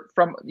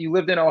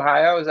lived in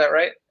Ohio. Is that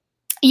right?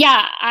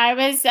 Yeah, I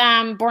was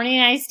born in the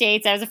United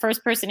States. I was the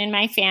first person in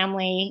my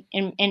family,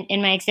 in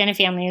my extended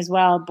family as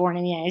well, born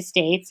in the United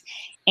States.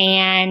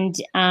 And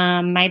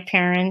my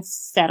parents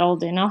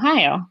settled in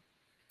Ohio.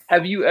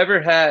 Have you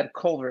ever had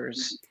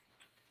Culver's?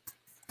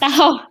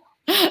 Oh,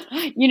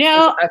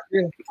 I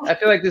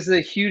feel like this is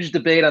a huge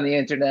debate on the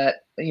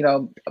internet.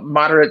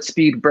 Moderate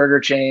speed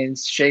burger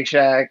chains, Shake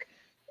Shack,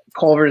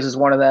 Culver's is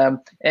one of them.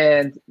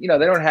 And, they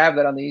don't have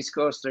that on the East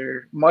Coast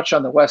or much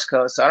on the West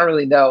Coast. So I don't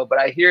really know, but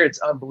I hear it's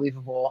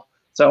unbelievable.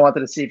 So I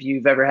wanted to see if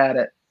you've ever had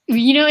it.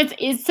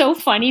 It's so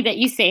funny that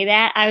you say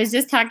that. I was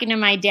just talking to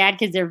my dad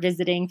because they're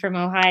visiting from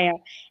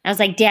Ohio. I was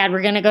like, Dad,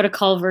 we're going to go to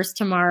Culver's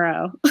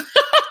tomorrow.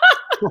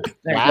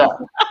 Wow.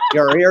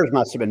 Your ears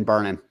must have been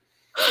burning.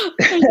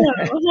 I know.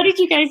 How did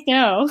you guys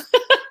know?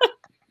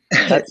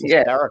 That's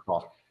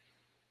hysterical.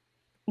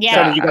 Yeah.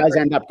 So did you guys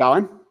end up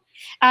going?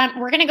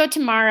 We're going to go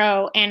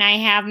tomorrow, and I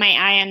have my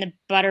eye on the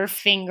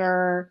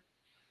Butterfinger,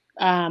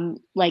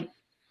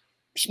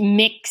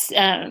 mix,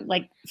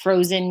 like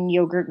frozen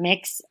yogurt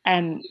mix.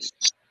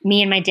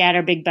 Me and my dad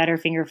are big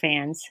Butterfinger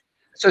fans.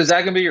 So is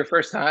that going to be your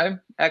first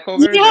time at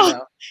Culver's?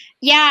 No.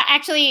 Yeah,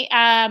 actually,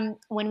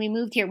 when we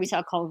moved here, we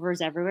saw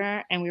Culver's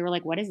everywhere, and we were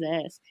like, what is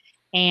this?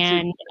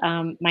 And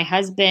my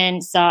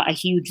husband saw a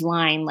huge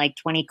line, like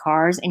 20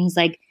 cars. And he's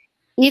like,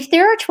 if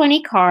there are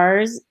 20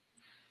 cars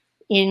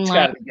in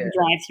line to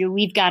drive through,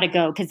 we've got to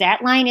go. Because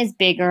that line is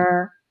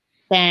bigger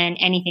than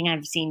anything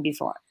I've seen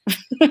before.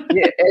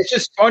 Yeah, it's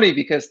just funny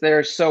because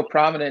they're so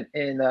prominent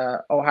in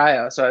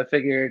Ohio. So I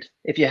figured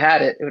if you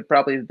had it, it would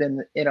probably have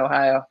been in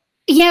Ohio.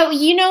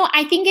 Yeah,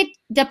 I think it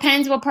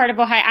depends what part of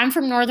Ohio. I'm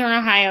from Northern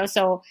Ohio,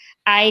 so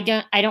I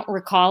don't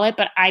recall it,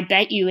 but I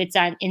bet you it's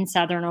in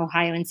Southern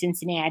Ohio, in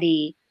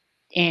Cincinnati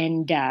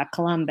and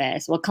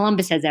Columbus. Well,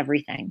 Columbus has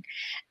everything.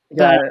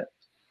 Got But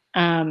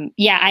it.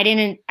 yeah, I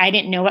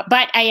didn't know it,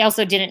 but I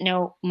also didn't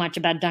know much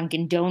about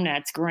Dunkin'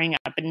 Donuts growing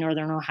up in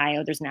Northern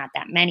Ohio. There's not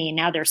that many, and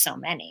now there's so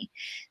many.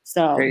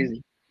 So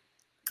Crazy.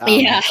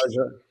 yeah.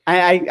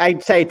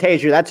 I'd say,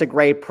 Teju, that's a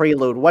great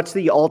prelude. What's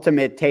the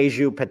ultimate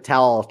Teju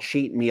Patel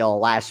cheat meal,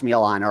 last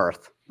meal on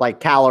earth? Like,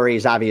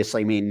 calories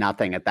obviously mean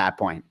nothing at that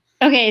point.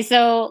 Okay,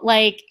 so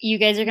like you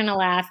guys are gonna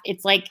laugh.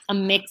 It's like a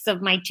mix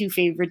of my two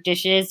favorite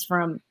dishes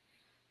from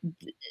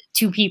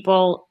two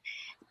people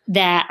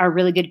that are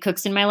really good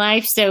cooks in my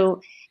life.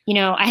 So,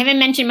 I haven't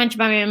mentioned much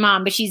about my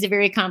mom, but she's a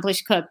very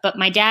accomplished cook. But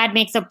my dad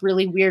makes up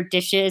really weird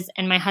dishes,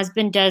 and my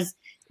husband does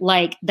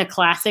like the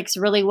classics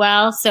really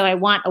well. So I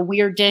want a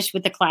weird dish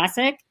with the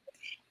classic.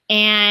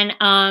 And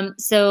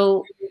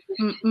so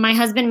my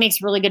husband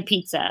makes really good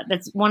pizza.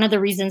 That's one of the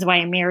reasons why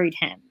I married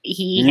him.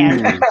 He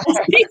has.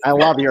 I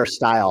love your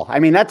style. I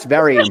mean, that's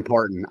very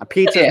important. A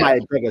pizza is my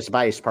biggest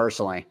vice,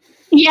 personally.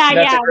 Yeah,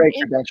 That's yeah. a great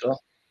credential.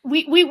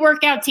 We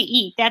work out to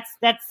eat. That's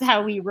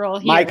how we roll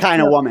here. My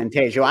kind of woman,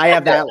 Teju. I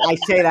have that. I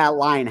say that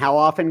line. How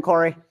often,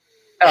 Corey?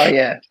 Oh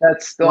yeah,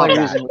 that's the only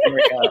reason we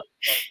work out.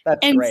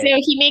 That's great. So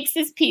he makes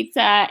this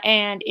pizza,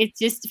 and it's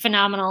just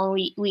phenomenal.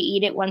 We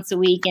eat it once a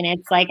week, and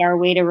it's like our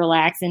way to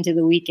relax into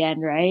the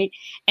weekend, right?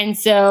 And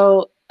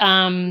so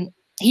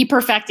he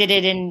perfected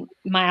it in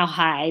Mile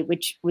High,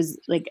 which was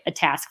like a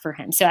task for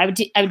him. So I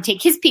would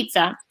take his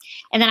pizza,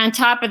 and then on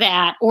top of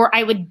that, or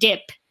I would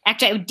dip.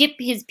 Actually, I would dip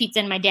his pizza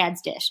in my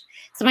dad's dish.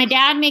 So my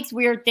dad makes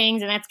weird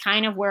things, and that's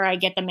kind of where I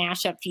get the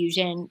mashup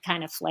fusion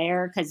kind of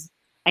flair, because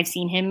I've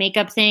seen him make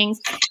up things.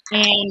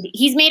 And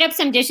he's made up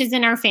some dishes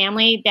in our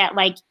family that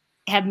like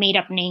have made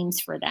up names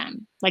for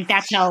them. Like,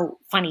 that's how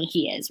funny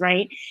he is,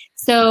 right?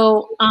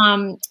 So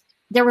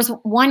there was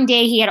one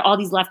day he had all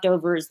these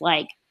leftovers,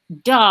 like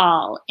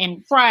dal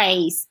and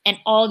rice and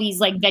all these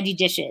like veggie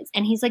dishes.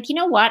 And he's like, you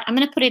know what? I'm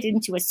going to put it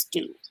into a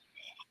stew.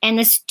 And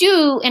the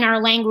stew in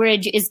our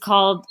language is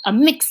called a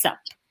mix-up.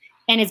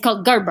 And it's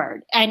called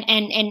garbard and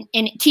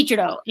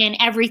kichiro and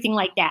everything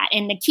like that.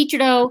 And the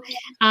kichiro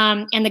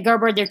and the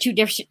garbard, they're two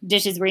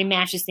dishes where he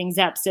mashes things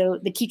up. So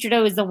the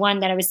kichiro is the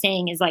one that I was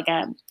saying is like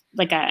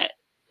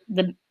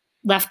the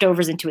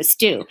leftovers into a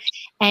stew.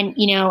 And,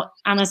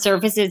 on the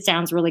surface, it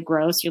sounds really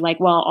gross. You're like,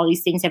 well, all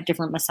these things have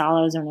different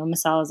masalas or no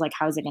masalas. Like,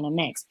 how's it going to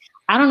mix?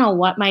 I don't know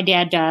what my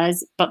dad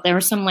does, but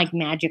there's some like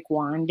magic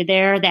wand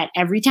there that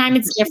every time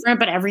it's different,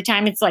 but every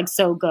time it's like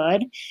so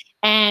good.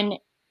 And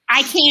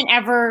I can't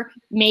ever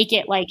make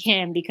it like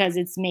him because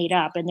it's made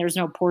up and there's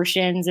no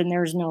portions and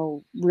there's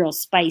no real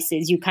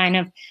spices. You kind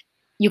of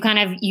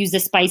use the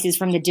spices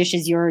from the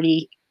dishes you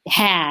already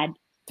had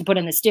to put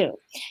in the stew.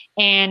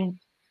 And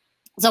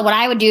so what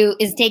I would do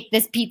is take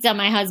this pizza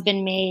my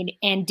husband made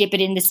and dip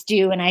it in the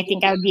stew. And I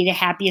think I would be the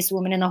happiest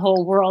woman in the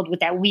whole world with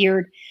that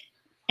weird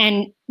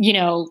and,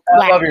 I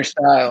love your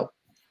style.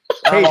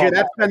 Teju,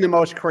 that's been the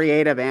most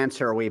creative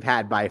answer we've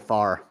had by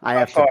far. I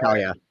have to tell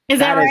you. Is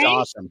that right? Is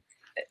awesome.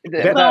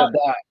 Well,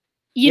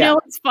 you know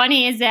what's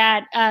funny is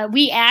that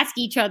we ask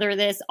each other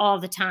this all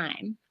the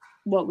time.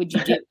 What would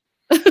you do?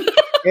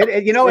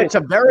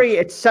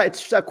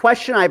 It's a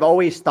question I've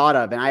always thought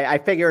of, and I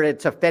figured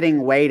it's a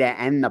fitting way to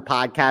end the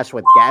podcast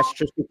with guests,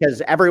 just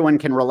because everyone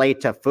can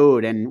relate to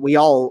food, and we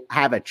all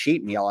have a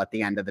cheat meal at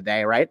the end of the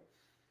day, right?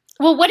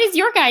 Well, what is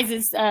your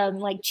guys'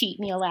 like cheat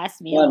meal,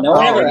 last meal? Well, no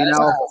one ever asked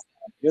us.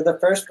 You're the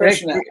first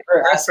person that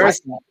ever asked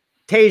us.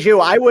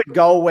 Teju, I would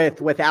go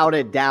without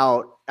a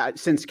doubt,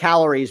 since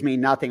calories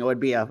mean nothing, it would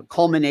be a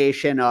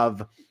culmination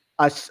of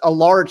a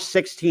large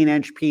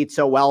 16-inch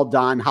pizza, well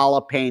done,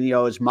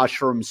 jalapenos,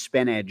 mushroom,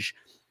 spinach.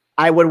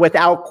 I would,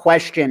 without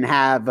question,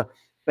 have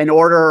an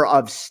order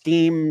of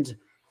steamed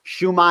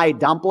shumai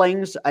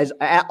dumplings, as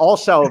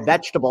also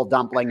vegetable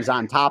dumplings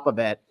on top of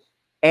it.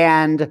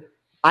 And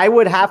I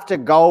would have to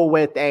go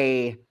with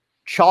a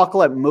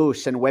chocolate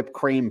mousse and whipped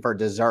cream for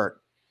dessert.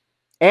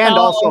 And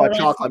also a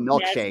chocolate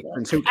milkshake.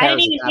 Who cares? I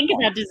didn't even think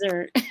about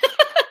dessert.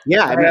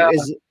 Yeah, I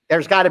mean,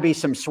 there's got to be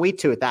some sweet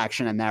tooth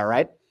action in there,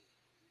 right?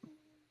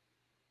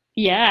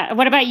 Yeah.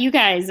 What about you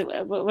guys?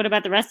 What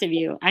about the rest of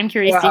you? I'm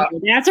curious to hear.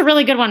 That's a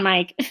really good one,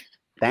 Mike.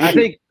 I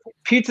think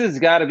pizza's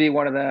got to be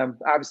one of them.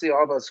 Obviously,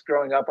 all of us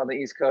growing up on the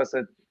East Coast,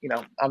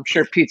 I'm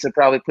sure pizza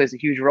probably plays a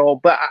huge role.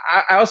 But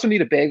I also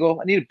need a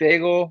bagel. I need a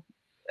bagel,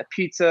 a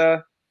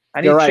pizza.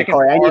 You're right,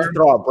 Corey. I need to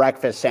throw a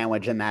breakfast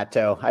sandwich in that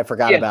too. I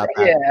forgot about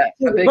that.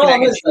 Yeah. The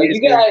problem is,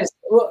 you guys,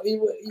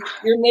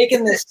 you're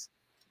making this.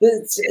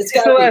 It's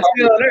got to be last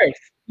meal on earth.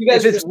 You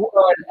guys are just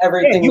throwing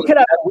everything. You could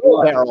have a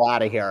wheelbarrow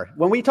out of here.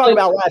 When we talk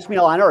about last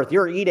meal on earth,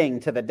 you're eating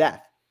to the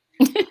death.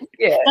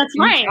 Yeah, that's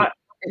right.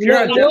 If you're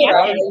I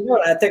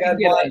think I'd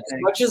want, as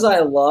much as I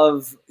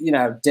love,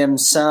 dim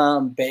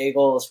sum,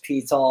 bagels,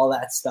 pizza, all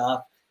that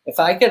stuff. If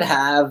I could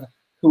have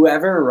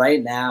whoever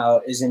right now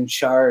is in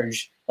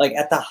charge, like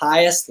at the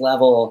highest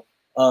level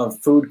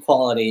of food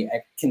quality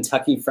at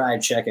Kentucky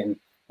Fried Chicken,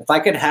 if I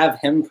could have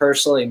him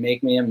personally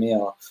make me a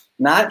meal,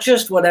 not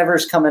just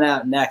whatever's coming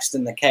out next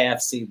in the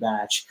KFC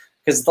batch.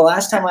 Because the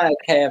last time I had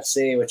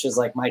KFC, which is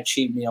like my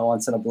cheat meal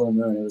once in a blue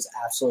moon, it was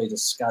absolutely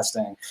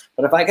disgusting.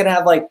 But if I could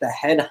have like the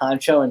head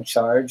honcho in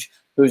charge,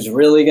 who's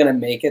really going to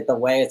make it the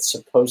way it's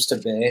supposed to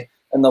be,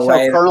 and the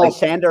way Colonel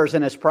Sanders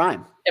in his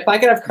prime. If I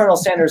could have Colonel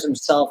Sanders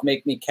himself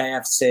make me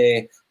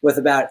KFC with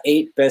about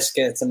 8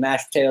 biscuits and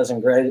mashed potatoes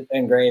and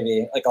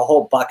gravy, like a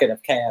whole bucket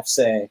of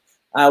KFC,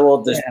 I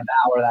will just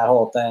devour that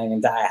whole thing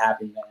and die a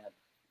happy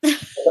man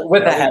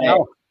with a headache.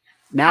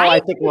 Now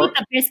I think with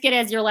a biscuit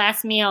as your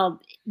last meal.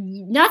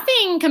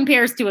 Nothing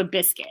compares to a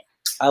biscuit.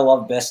 I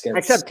love biscuits.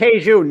 Except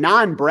Teju,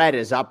 non-bread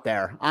is up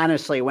there.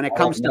 Honestly, when it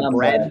comes to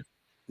bread,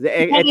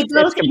 it's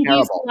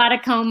comparable. A lot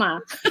of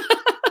coma.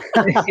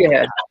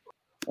 Yeah.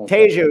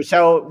 Teju,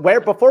 so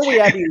before we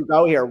have you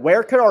go here,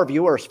 where could our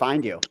viewers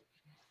find you?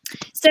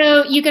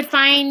 So you could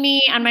find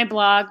me on my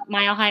blog,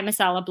 Mile High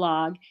Masala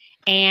blog,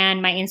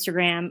 and my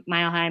Instagram,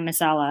 Mile High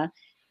Masala,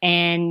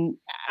 and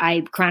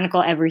I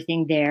chronicle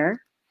everything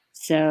there.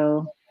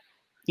 So,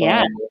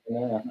 yeah.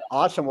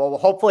 Awesome. Well,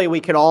 hopefully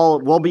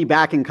we'll be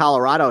back in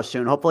Colorado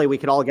soon. Hopefully we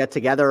could all get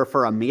together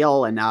for a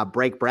meal and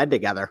break bread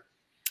together.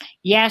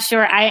 Yeah,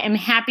 sure. I am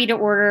happy to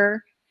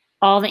order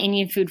all the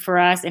Indian food for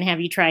us and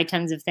have you try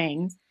tons of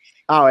things.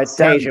 Oh, it's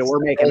Teju. We're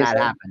making that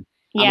happen.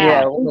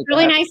 Yeah, it's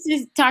really nice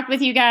to talk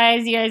with you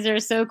guys. You guys are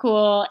so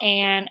cool,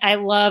 and I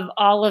love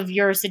all of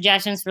your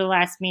suggestions for the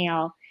last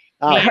meal.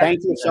 Oh,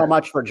 thank you so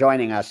much for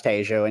joining us,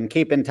 Teju, and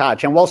keep in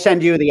touch. And we'll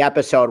send you the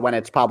episode when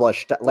it's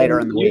published later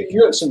in the week.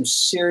 You have some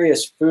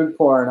serious food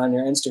porn on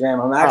your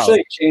Instagram. I'm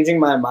actually changing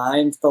my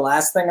mind. The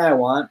last thing I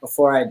want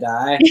before I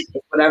die is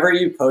whatever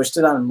you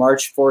posted on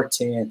March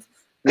 14th.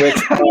 Which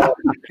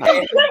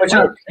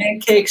are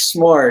pancake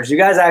s'mores. You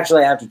guys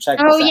actually have to check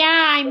this out. Oh,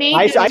 yeah, I made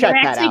it. I checked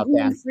that out,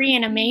 gluten-free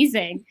and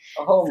amazing.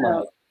 Oh,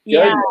 my.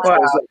 Yeah.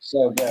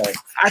 So good.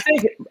 I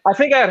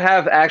think I'd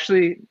have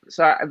actually.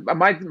 So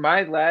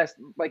my last,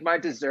 like my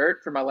dessert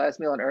for my last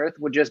meal on Earth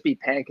would just be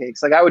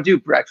pancakes. Like I would do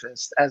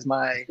breakfast as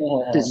my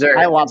dessert.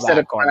 I love instead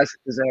that, of classic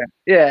dessert.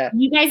 Yeah.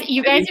 You guys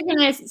are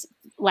gonna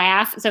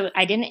laugh. So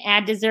I didn't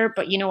add dessert,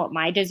 but you know what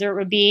my dessert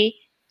would be?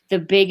 The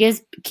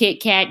biggest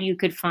Kit Kat you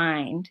could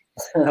find.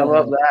 I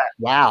love that.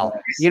 Wow.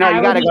 You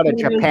got to go to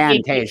Japan,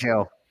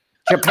 Teju.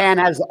 Japan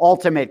has the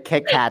ultimate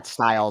Kit Kat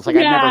styles. Like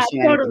I've never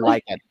seen anything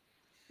like it.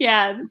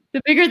 Yeah,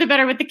 the bigger the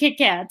better with the Kit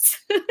Kats.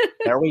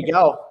 There we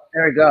go.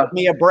 There we go. Give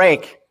me a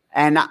break.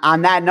 And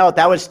on that note,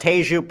 that was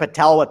Teju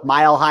Patel with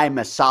Mile High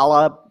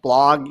Masala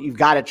blog. You've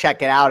got to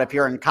check it out. If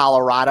you're in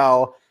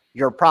Colorado,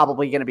 you're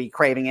probably going to be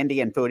craving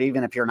Indian food,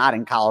 even if you're not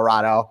in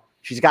Colorado.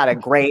 She's got a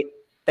great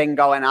thing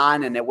going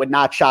on, and it would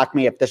not shock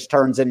me if this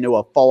turns into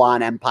a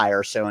full-on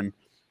empire soon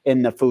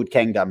in the food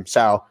kingdom.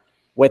 So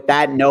with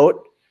that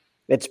note,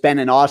 it's been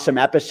an awesome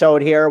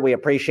episode here. We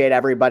appreciate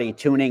everybody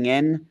tuning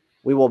in.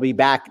 We will be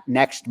back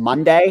next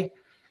Monday,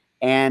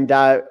 and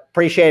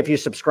appreciate if you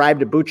subscribe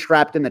to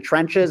Bootstrapped in the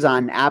Trenches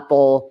on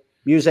Apple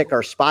Music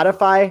or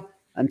Spotify.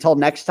 Until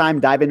next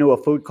time, dive into a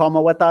food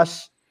coma with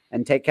us,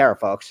 and take care,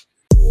 folks.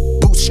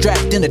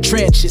 Bootstrapped in the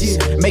trenches,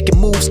 making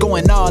moves,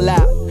 going all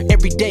out.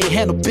 Every day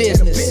handle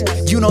business.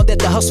 You know that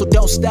the hustle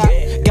don't stop.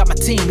 Got my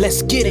team,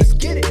 let's get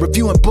it.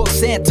 Reviewing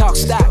books and talk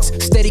stocks.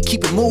 Steady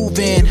keep it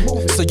moving.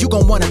 So you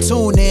gon' wanna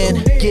tune in.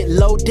 Get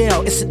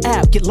Lodell, it's an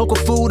app. Get local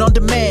food on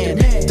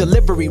demand.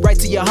 Delivery right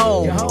to your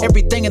home.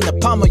 Everything in the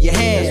palm of your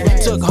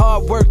hand. Took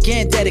hard work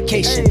and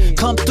dedication.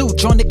 Come through,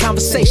 join the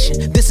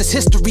conversation. This is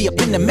history up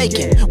in the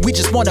making. We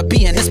just wanna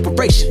be an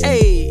inspiration.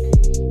 Hey,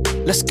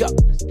 let's go.